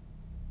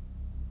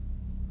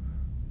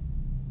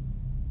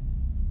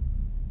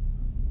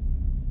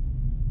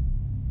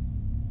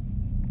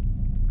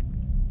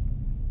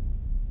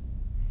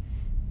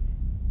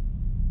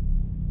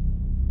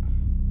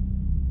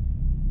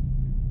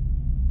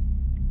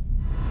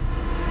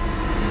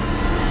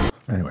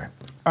 Anyway,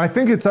 I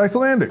think it's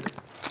Icelandic.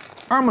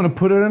 I'm gonna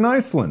put it in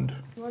Iceland.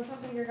 You want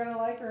something you're gonna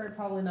like or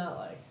probably not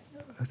like?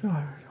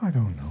 I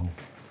don't know.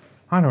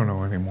 I don't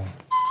know anymore.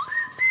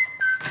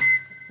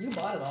 You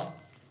bought it all.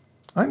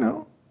 I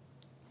know.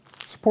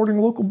 Supporting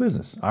local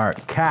business. All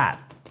right,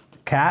 cat.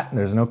 Cat,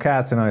 there's no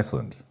cats in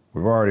Iceland.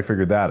 We've already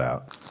figured that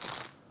out.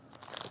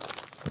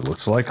 It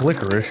looks like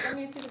licorice.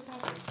 Let me see the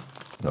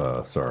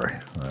package. Sorry,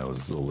 I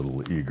was a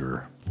little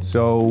eager.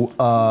 So,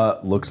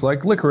 looks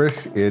like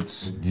licorice.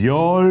 It's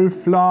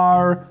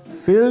Jolflar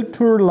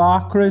filter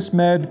lakris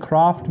med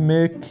kraft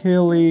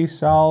mikili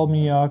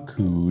salmia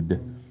kud.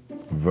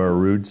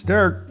 Verud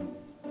sterk.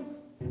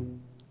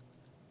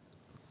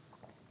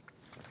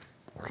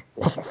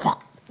 What the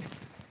fuck?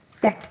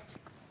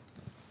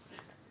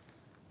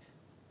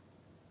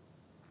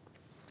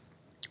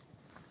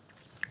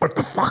 What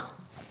the fuck?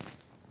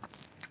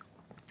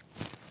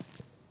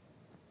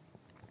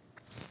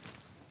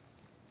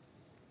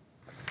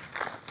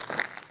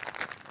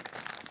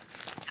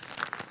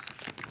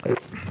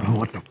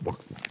 What the fuck?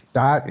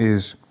 That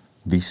is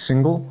the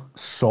single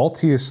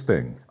saltiest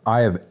thing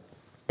I have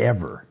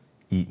ever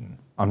eaten.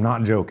 I'm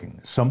not joking.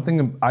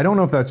 Something, I don't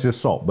know if that's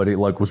just salt, but it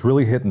like was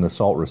really hitting the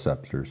salt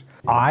receptors.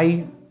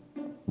 I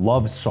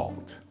love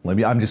salt.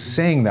 I'm just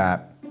saying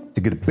that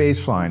to get a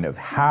baseline of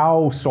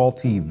how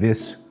salty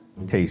this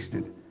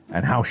tasted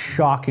and how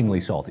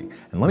shockingly salty.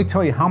 And let me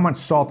tell you how much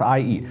salt I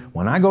eat.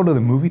 When I go to the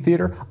movie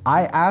theater,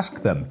 I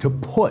ask them to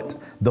put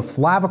the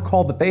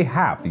flavicol that they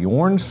have, the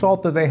orange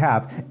salt that they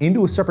have,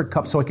 into a separate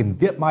cup so I can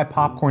dip my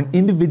popcorn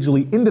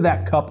individually into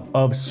that cup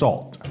of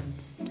salt.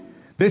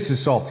 This is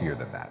saltier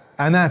than that.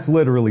 And that's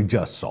literally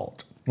just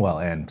salt. Well,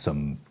 and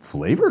some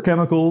flavor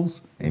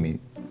chemicals. Amy,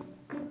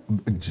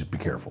 just be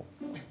careful.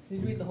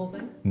 Did you eat the whole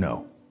thing?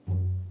 No.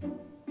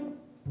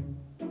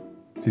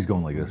 She's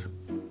going like this.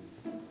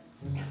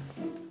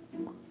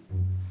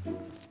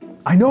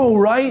 I know,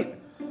 right?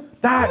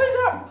 How is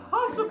that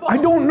possible? I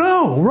don't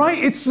know, right?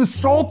 It's the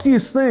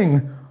saltiest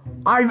thing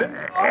I've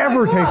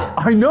ever tasted.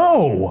 I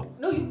know.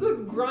 No, you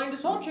could grind a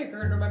salt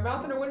shaker into my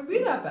mouth and it wouldn't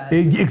be that bad.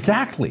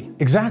 Exactly,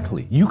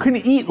 exactly. You can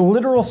eat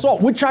literal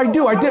salt, which I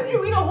do. How did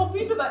you eat a whole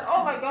piece of that?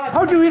 Oh my God.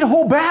 How'd you eat a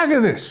whole bag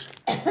of this?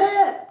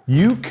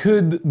 You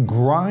could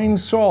grind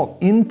salt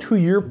into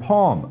your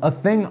palm, a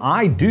thing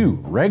I do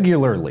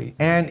regularly,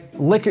 and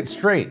lick it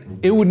straight.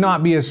 It would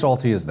not be as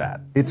salty as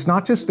that. It's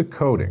not just the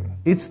coating.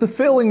 It's the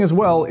filling as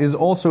well is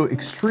also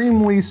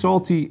extremely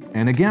salty,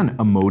 and again,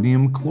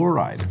 ammonium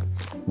chloride,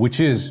 which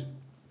is,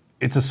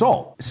 it's a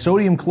salt.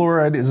 Sodium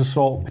chloride is a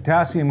salt,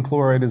 potassium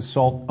chloride is a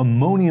salt,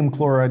 ammonium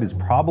chloride is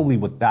probably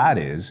what that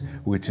is,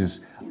 which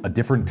is a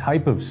different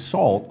type of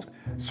salt.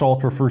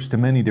 Salt refers to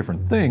many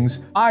different things.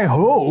 I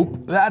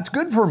hope that's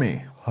good for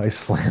me.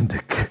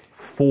 Icelandic,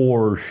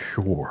 for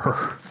sure.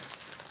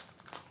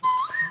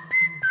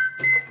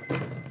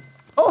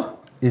 Oh,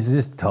 is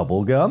this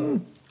tubble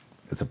gum?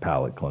 It's a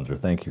palate cleanser.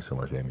 Thank you so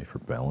much, Amy, for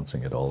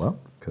balancing it all out,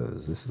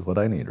 because this is what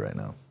I need right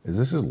now. Is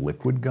this just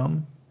liquid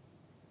gum?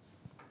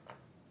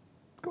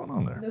 What's going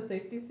on there? No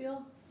safety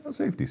seal? No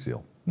safety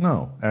seal.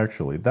 No,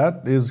 actually,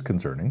 that is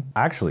concerning.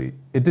 Actually,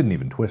 it didn't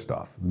even twist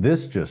off.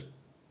 This just...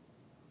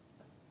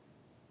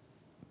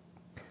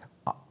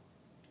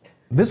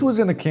 This was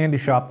in a candy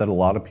shop that a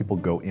lot of people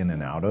go in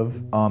and out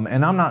of.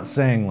 And I'm not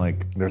saying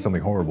like there's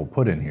something horrible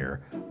put in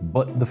here,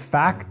 but the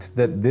fact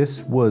that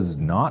this was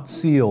not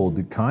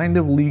sealed, kind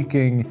of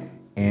leaking,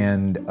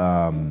 and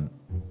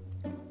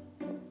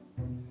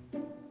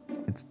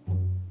it's,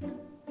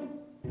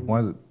 why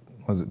is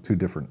it two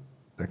different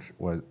texture?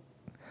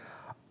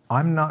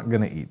 I'm not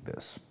gonna eat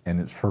this,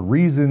 and it's for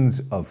reasons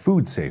of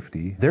food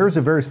safety. There's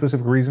a very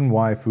specific reason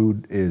why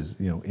food is,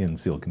 you know, in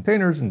sealed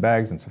containers and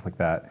bags and stuff like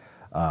that.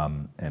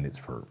 And it's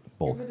for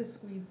both. Give it a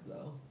squeeze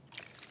though.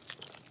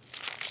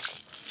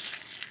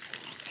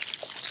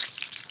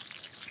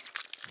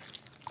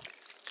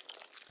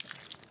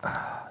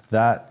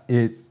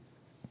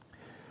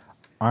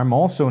 I'm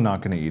also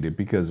not gonna eat it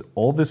because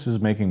all this is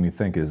making me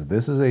think is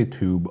this is a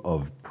tube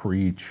of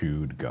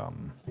pre-chewed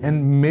gum.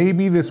 And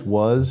maybe this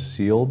was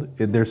sealed.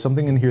 There's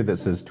something in here that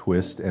says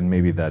twist, and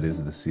maybe that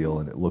is the seal,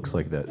 and it looks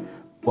like that.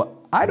 What?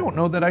 I don't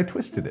know that I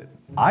twisted it.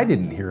 I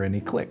didn't hear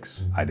any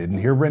clicks. I didn't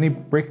hear any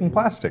breaking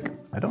plastic.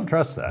 I don't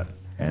trust that.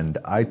 And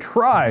I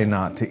try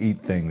not to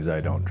eat things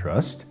I don't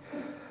trust.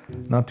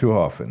 Not too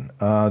often.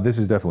 This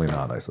is definitely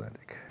not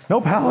Icelandic. No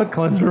palate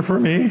cleanser for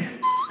me.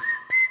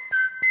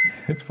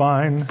 It's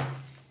fine.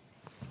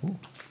 Ooh.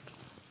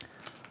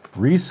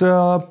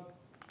 Risa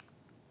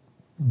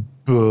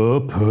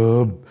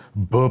Bupparistur.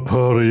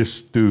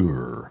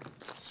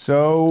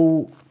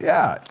 So,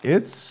 yeah,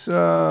 it's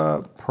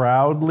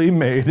proudly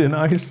made in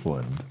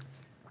Iceland.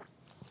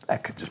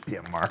 That could just be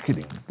a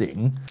marketing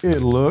thing.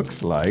 It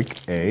looks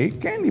like a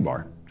candy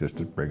bar.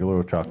 Just a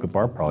regular chocolate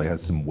bar, probably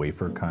has some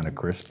wafer kind of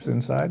crisps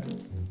inside.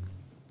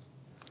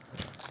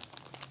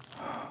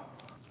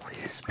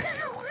 Please be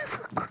a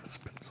wafer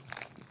crisp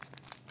inside.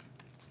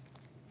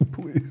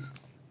 Please.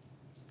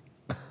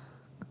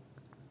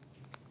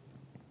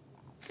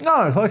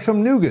 No, it's like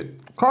some nougat,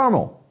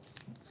 caramel.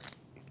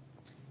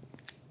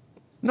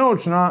 No,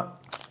 it's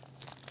not.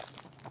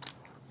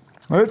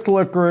 It's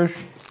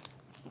licorice.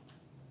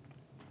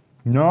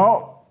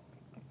 No.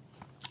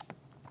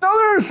 Now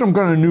there is some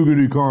kind of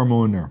nougaty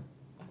caramel in there.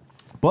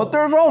 But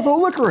there's also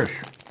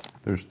licorice.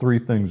 There's 3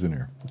 things in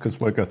here.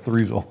 Because like a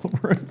 3's all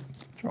over it.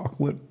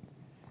 Chocolate,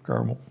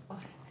 caramel,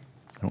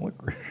 and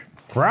licorice.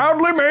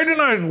 Proudly made in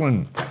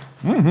Iceland.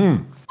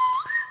 Mm-hmm.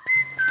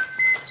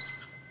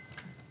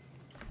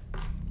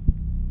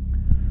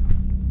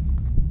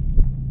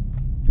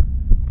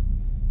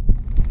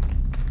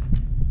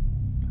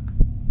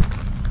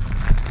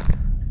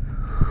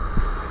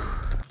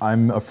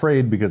 I'm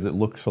afraid because it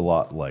looks a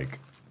lot like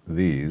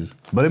these,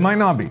 but it might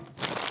not be.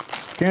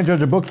 Can't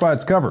judge a book by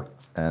its cover,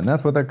 and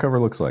that's what that cover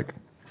looks like.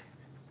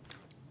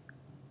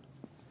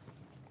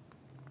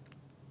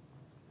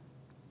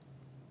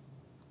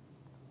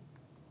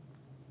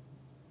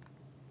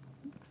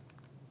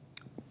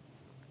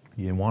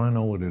 You want to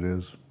know what it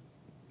is?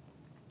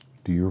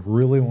 Do you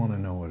really want to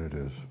know what it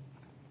is?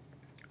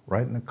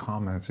 Write in the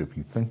comments if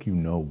you think you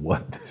know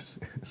what this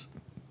is.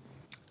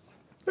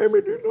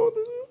 Amy, do you know what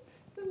this is?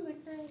 Some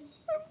licorice. Is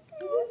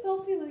it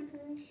salty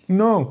licorice?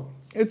 No,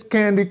 it's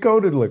candy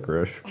coated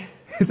licorice.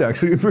 It's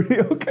actually pretty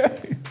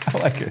okay. I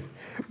like it.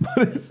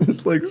 But it's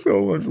just like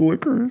so much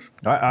licorice.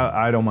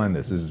 I don't mind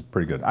this. This is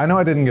pretty good. I know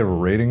I didn't give a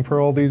rating for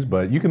all these,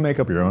 but you can make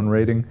up your own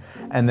rating,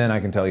 and then I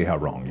can tell you how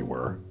wrong you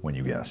were when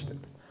you guessed it.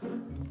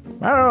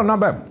 I don't know, not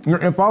bad.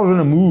 If I was in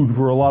a mood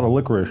for a lot of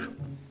licorice,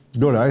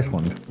 go to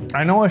Iceland.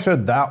 I know I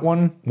said that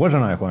one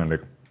wasn't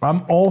Icelandic.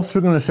 I'm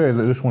also gonna say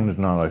that this one is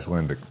not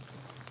Icelandic.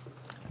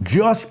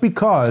 Just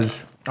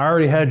because I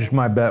already hedged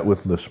my bet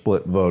with the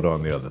split vote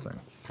on the other thing.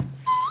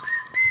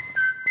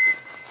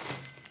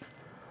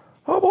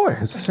 Oh boy,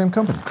 it's the same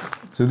company.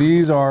 So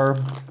these are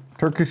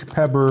Turkish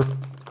pepper,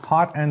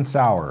 hot and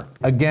sour.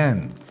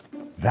 Again,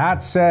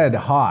 that said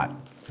hot.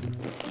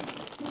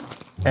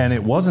 And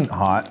it wasn't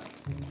hot.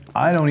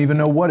 I don't even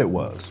know what it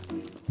was.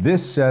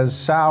 This says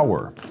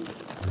sour.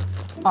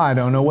 I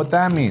don't know what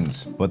that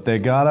means, but they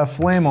got a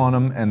flame on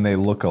them and they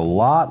look a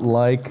lot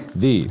like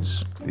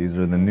these. These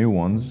are the new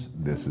ones.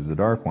 This is the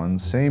dark one.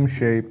 Same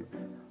shape,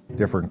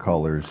 different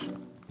colors.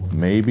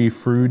 Maybe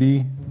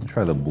fruity. Let's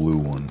try the blue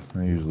one.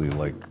 I usually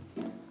like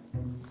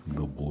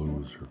the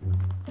blues or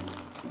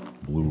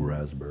blue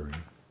raspberry.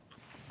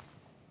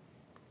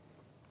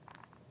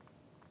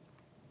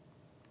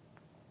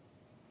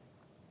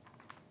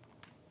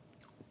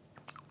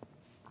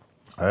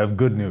 I have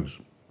good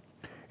news.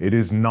 It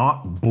is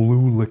not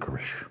blue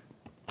licorice.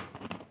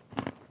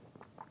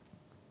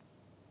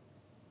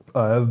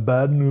 I have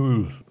bad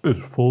news.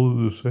 It's full of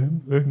the same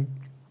thing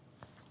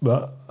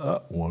that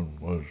one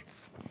was.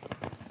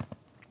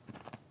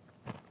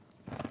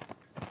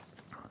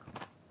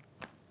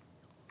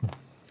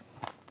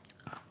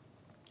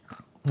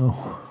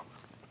 Oh.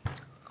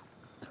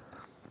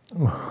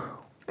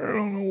 I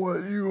don't know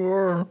what you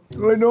are.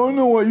 I don't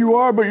know what you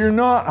are, but you're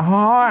not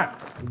hot.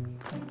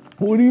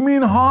 What do you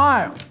mean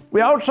hot?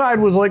 The outside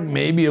was like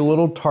maybe a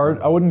little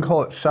tart. I wouldn't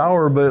call it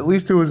sour, but at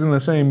least it was in the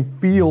same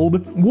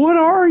field. What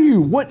are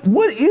you? What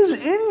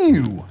is in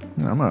you?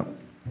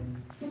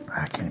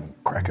 I can't even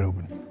crack it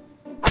open.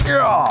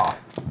 Yeah.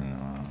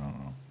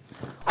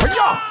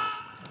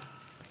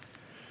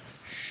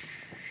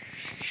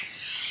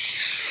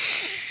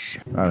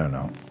 I don't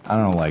know. I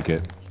don't like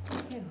it.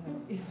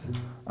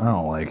 I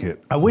don't like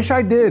it. I wish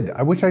I did.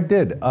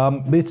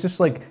 It's just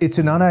like, it's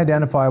an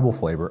unidentifiable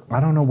flavor. I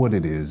don't know what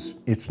it is.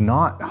 It's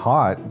not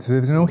hot, so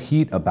there's no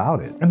heat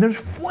about it. And there's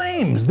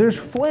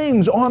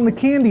flames on the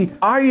candy.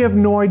 I have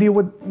no idea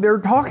what they're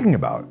talking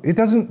about. It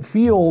doesn't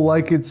feel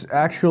like it's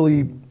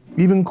actually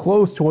even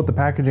close to what the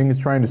packaging is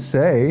trying to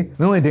say.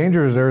 The only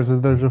danger is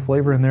that there's a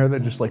flavor in there that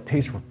just like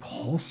tastes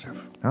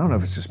repulsive. I don't know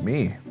if it's just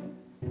me.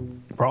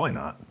 Probably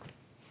not.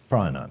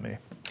 Probably not me.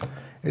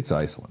 It's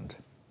Iceland.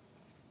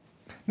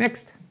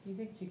 Next. Do you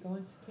think Chica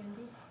wants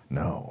candy?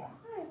 No.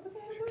 Hi, what's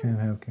that? She can't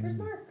have candy.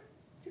 Where's Mark?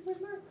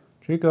 Where's Mark?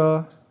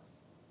 Chica,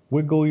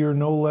 wiggle your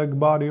no-leg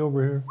body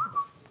over here.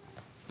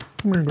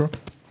 Come here, girl.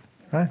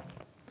 Hi.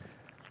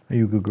 Are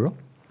you a good girl?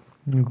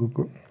 You a good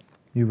girl?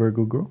 You a very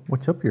good girl?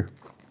 What's up here?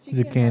 She Is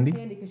it can't candy? have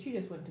candy because she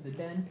just went to the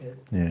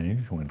dentist. Yeah, you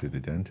just went to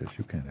the dentist.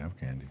 You can't have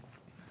candy.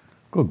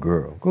 Good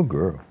girl. Good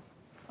girl.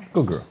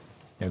 Good girl.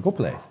 Yeah, go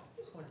play.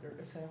 Just wanted her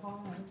to say hi.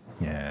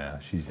 Yeah,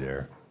 she's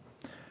there.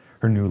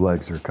 Her new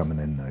legs are coming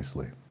in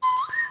nicely.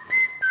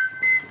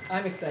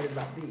 I'm excited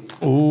about these.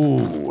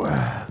 Ooh,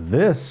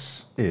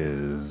 this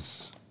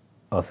is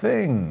a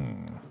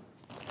thing.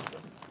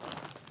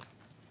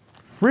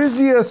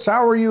 Frisia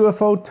Sour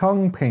UFO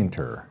Tongue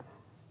Painter.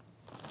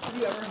 Have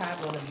you ever had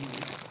one of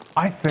these?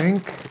 I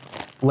think,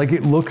 like,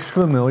 it looks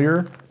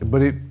familiar,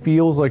 but it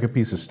feels like a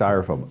piece of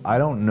styrofoam. I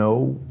don't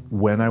know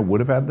when I would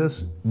have had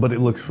this, but it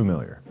looks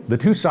familiar. The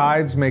two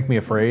sides make me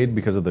afraid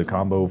because of the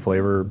combo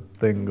flavor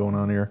thing going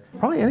on here.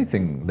 Probably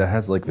anything that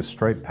has like the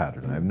stripe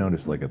pattern. I've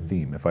noticed like a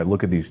theme. If I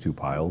look at these two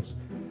piles,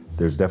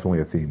 there's definitely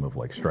a theme of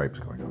like stripes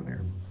going on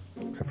here.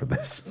 Except for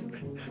this.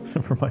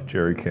 Except for my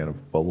cherry can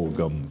of bubble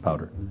gum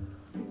powder.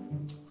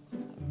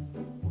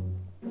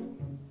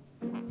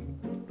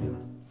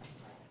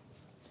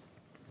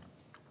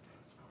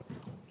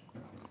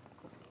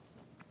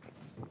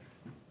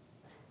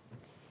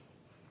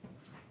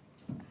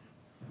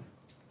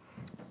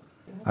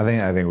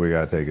 I think we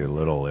gotta take a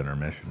little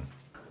intermission.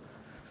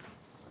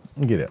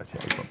 Get out,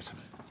 Sally Bumps.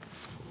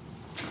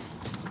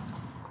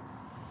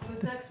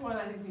 This next one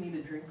I think we need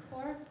a drink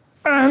for.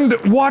 And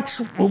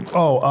watch.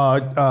 Oh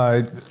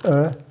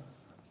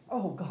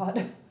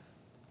God.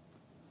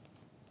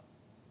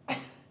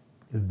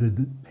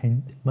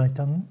 Paint my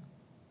tongue.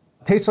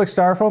 Tastes like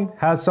styrofoam.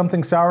 Has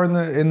something sour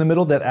in the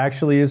middle that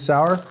actually is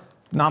sour.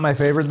 Not my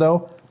favorite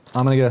though.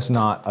 I'm gonna guess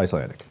not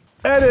Icelandic.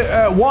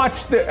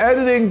 Watch the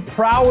editing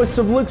prowess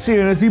of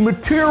Lixian as he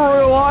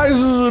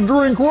materializes a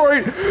drink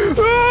right. You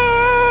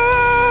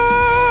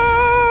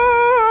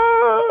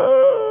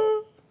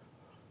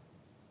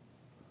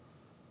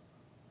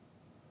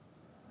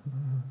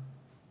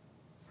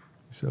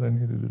said I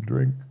needed a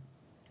drink.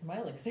 Am I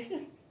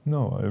Lexi?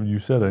 No, you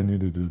said I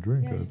needed a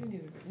drink. Yeah, you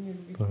do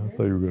need a I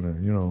thought you were gonna,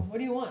 you know. What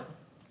do you want?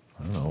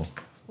 I don't know.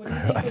 What do you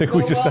think I think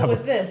would we go just well have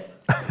with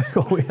this. I think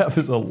all we have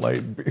is a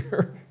light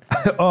beer.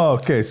 Oh,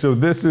 okay, so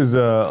this is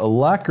a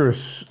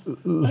licorice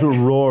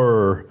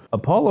Zoror.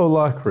 Apollo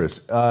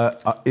licorice.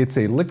 It's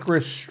a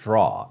licorice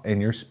straw,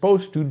 and you're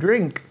supposed to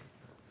drink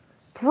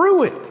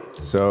through it.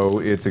 So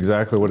it's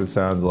exactly what it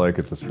sounds like.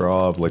 It's a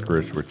straw of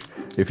licorice, which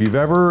if you've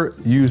ever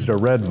used a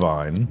red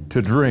vine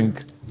to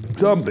drink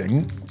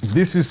something,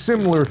 this is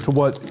similar to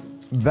what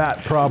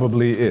that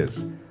probably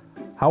is.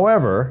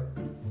 However,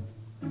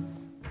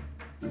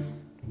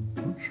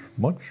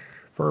 much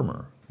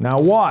firmer. Now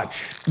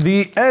watch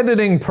the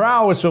editing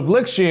prowess of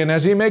Lixian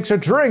as he makes a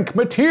drink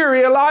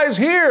materialize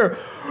here.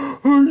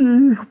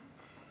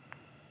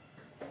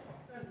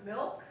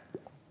 Milk?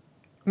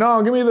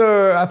 No, give me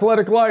the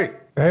athletic light.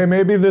 Hey,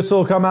 maybe this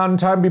will come out in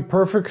time to be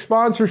perfect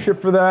sponsorship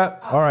for that.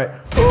 All right.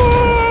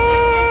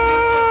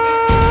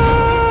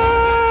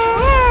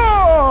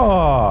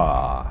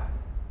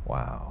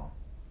 Wow,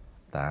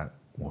 that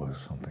was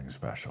something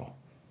special.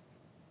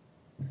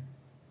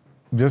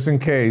 Just in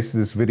case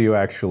this video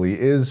actually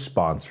is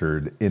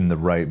sponsored in the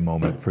right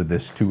moment for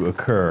this to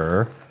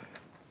occur,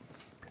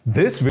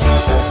 this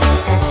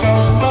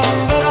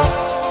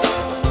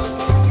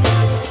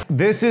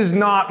is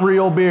not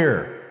real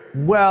beer.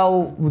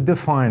 Well,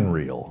 define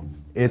real.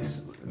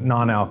 It's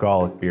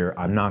non-alcoholic beer.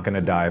 I'm not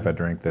gonna die if I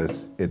drink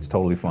this. It's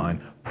totally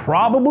fine.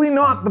 Probably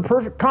not the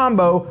perfect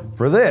combo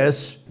for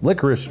this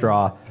licorice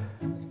straw,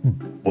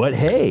 but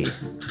hey,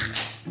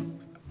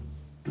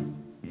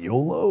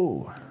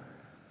 YOLO.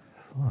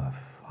 Oh,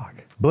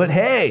 fuck. But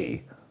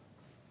hey,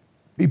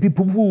 beep beep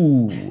poo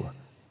poo.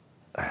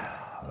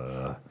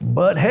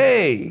 But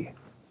hey,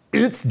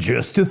 it's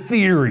just a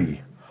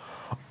theory.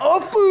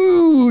 A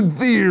food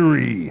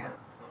theory.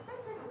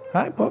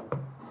 Hi, pup.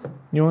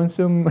 You want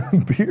some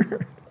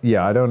beer?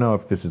 Yeah, I don't know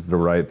if this is the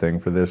right thing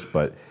for this,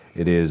 but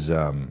it is,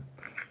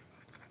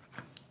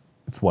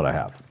 it's what I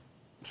have,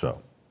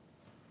 so.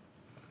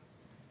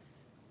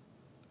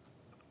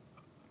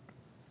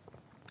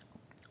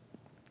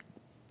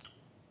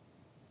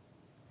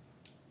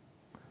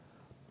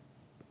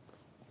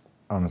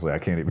 Honestly, I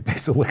can't even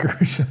taste the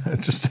licorice.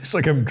 It just tastes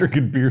like I'm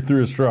drinking beer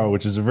through a straw,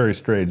 which is a very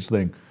strange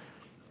thing.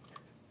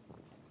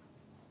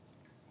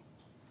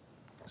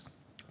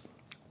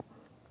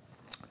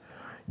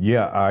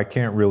 Yeah, I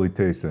can't really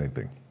taste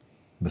anything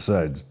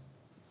besides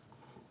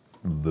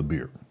the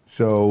beer.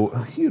 So,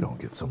 you don't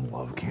get some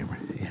love,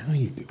 Cameron. How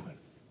you doing?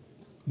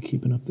 You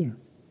keeping up there?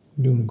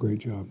 You're doing a great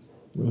job.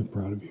 Really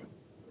proud of you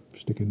for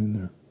sticking in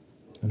there.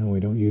 I know we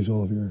don't use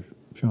all of your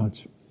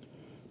shots.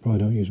 Probably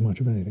don't use much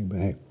of anything, but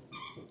hey,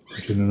 I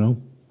shouldn't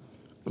know.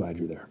 Glad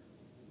you're there.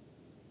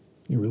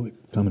 You're really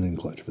coming in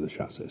clutch for the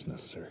shots as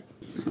necessary.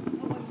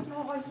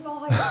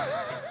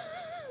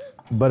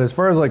 But as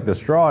far as like the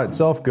straw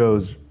itself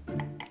goes,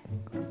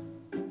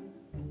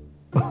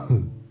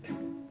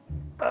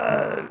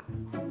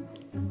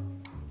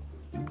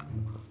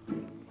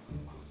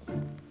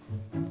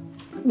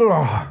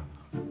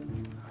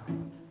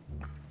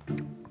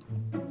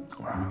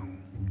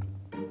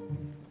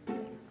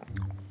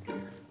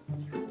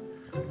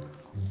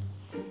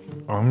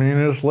 I mean,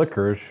 it's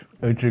licorice.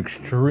 It's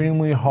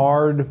extremely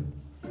hard,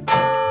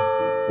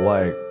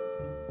 like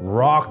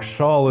rock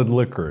solid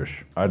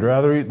licorice. I'd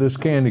rather eat this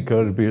candy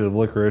coated piece of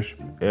licorice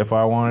if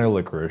I wanted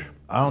licorice.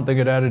 I don't think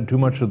it added too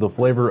much to the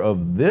flavor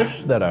of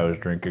this that I was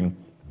drinking,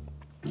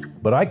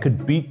 but I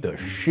could beat the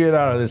shit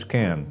out of this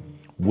can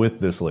with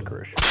this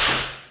licorice.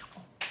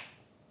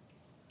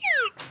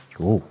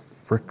 Oh,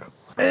 frick.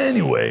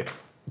 Anyway,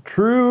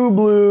 True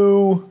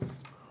Blue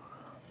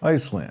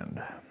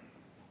Iceland.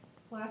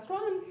 Last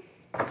one.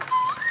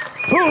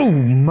 Oh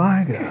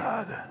my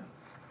God.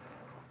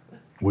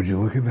 Would you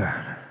look at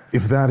that?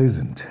 If that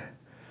isn't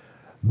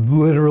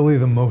literally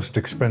the most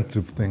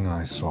expensive thing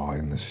I saw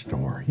in the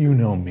store. You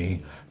know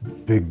me,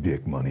 big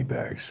dick money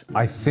bags.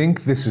 I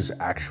think this is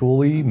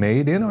actually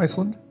made in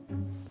Iceland.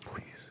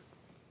 Please.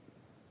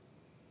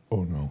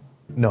 Oh no.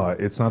 No,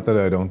 it's not that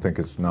I don't think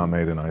it's not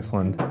made in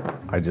Iceland.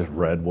 I just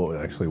read what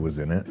actually was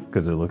in it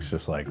because it looks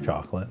just like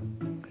chocolate.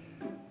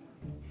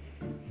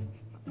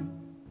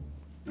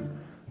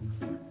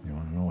 You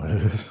want to know what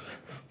it is?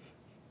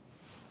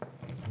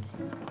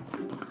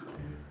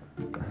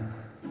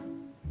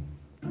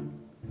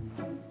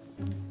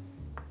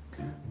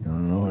 You want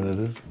to know what it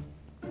is?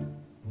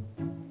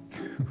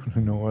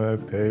 You know what I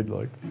paid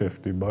like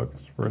 50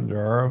 bucks for a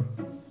jar of?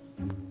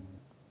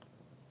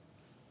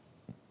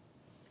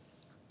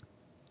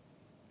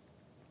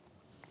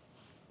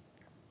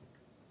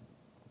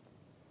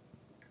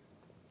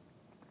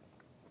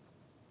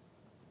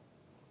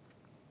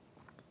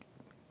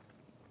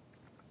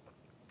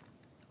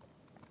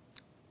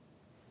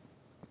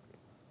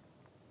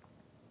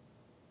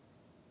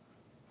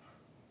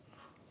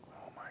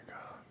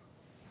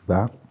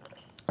 That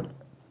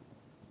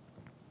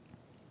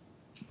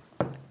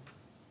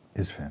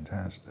is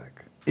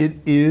fantastic. It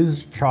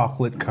is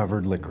chocolate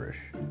covered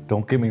licorice.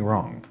 Don't get me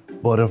wrong.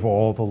 But of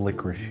all the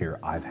licorice here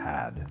I've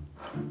had,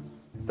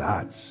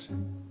 that's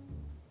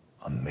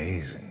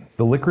amazing.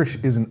 The licorice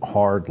isn't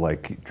hard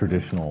like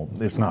traditional.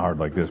 It's not hard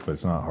like this, but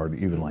it's not hard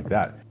even like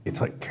that.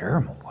 It's like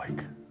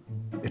caramel-like.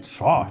 It's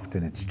soft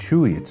and it's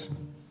chewy. It's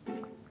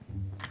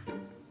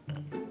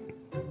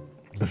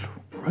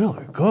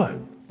really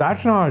good.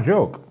 That's not a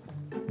joke.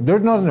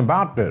 There's nothing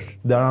about this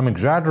that I'm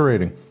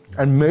exaggerating.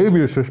 And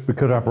maybe it's just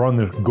because I've run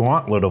this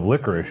gauntlet of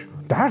licorice.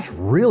 That's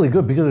really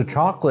good because the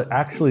chocolate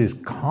actually is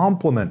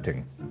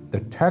complementing the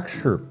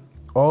texture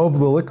of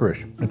the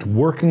licorice. It's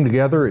working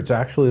together. It's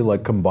actually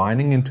like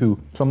combining into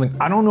something.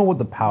 I don't know what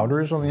the powder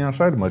is on the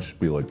outside. It might just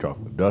be like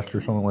chocolate dust or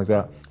something like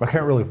that. I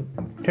can't really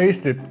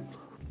taste it.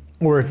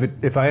 Or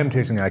if I am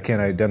tasting it, I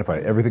can't identify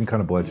it. Everything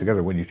kind of blends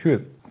together when you chew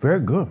it. Very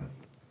good.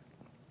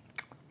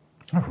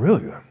 That's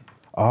really good.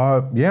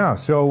 Yeah,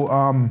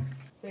 so,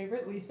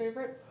 Favorite, least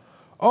favorite?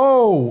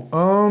 well,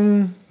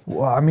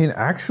 I mean,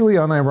 actually,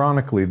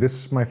 unironically, this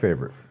is my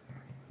favorite.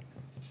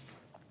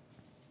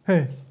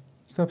 Hey,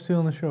 stop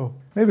stealing the show.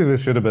 Maybe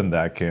this should have been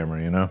that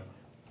camera, you know?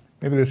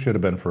 Maybe this should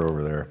have been for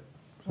over there.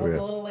 So Well, it's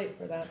yeah. a little late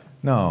for that.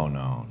 No.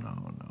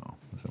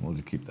 So we'll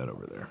just keep that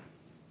over there.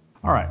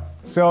 All right,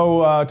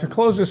 so to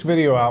close this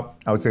video out,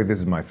 I would say this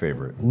is my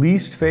favorite.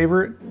 Least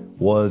favorite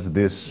was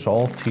this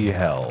salty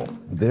hell.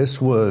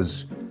 This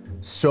was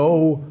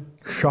so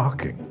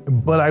shocking,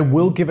 but I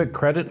will give it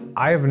credit.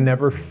 I have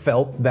never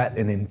felt that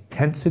an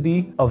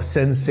intensity of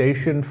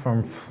sensation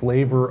from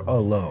flavor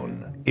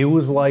alone. It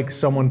was like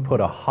someone put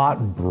a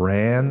hot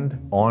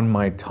brand on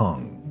my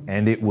tongue,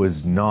 and it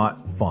was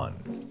not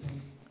fun.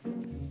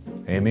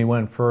 Amy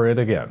went for it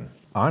again.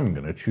 I'm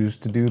gonna choose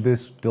to do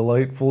this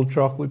delightful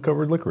chocolate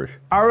covered licorice.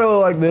 I really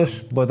like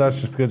this, but that's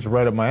just because it's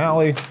right up my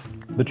alley.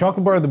 The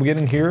chocolate bar at the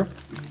beginning here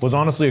was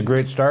honestly a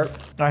great start.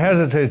 I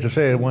hesitate to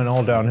say it went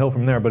all downhill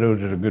from there, but it was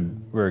just a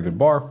very good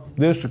bar.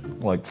 This,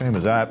 like same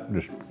as that,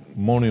 just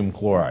ammonium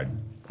chloride.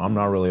 I'm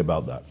not really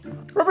about that.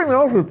 Everything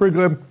else was pretty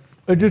good.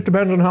 It just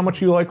depends on how much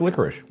you like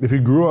licorice. If you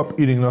grew up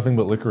eating nothing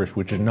but licorice,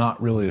 which is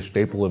not really a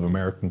staple of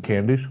American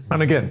candies.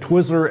 And again,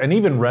 Twizzler and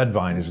even Red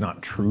Vine is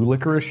not true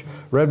licorice.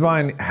 Red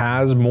Vine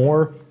has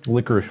more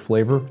licorice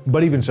flavor,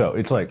 but even so,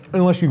 it's like,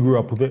 unless you grew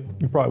up with it,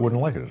 you probably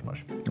wouldn't like it as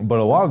much. But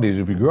a lot of these,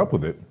 if you grew up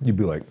with it, you'd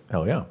be like,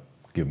 hell yeah,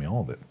 give me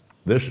all of it.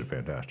 This is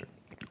fantastic.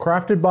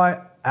 Crafted by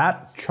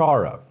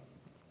Atchara.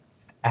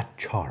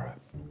 Atchara.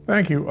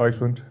 Thank you,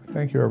 Iceland.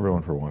 Thank you,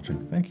 everyone, for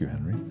watching. Thank you,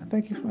 Henry. And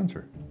thank you,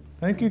 Spencer.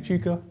 Thank you,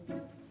 Chica.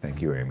 Thank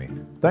you, Amy.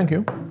 Thank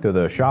you to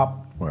the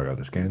shop where I got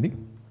this candy.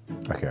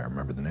 I can't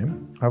remember the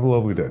name. Have a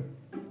lovely day.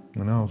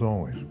 And as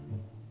always,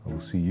 I will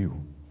see you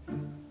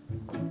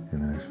in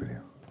the next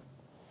video.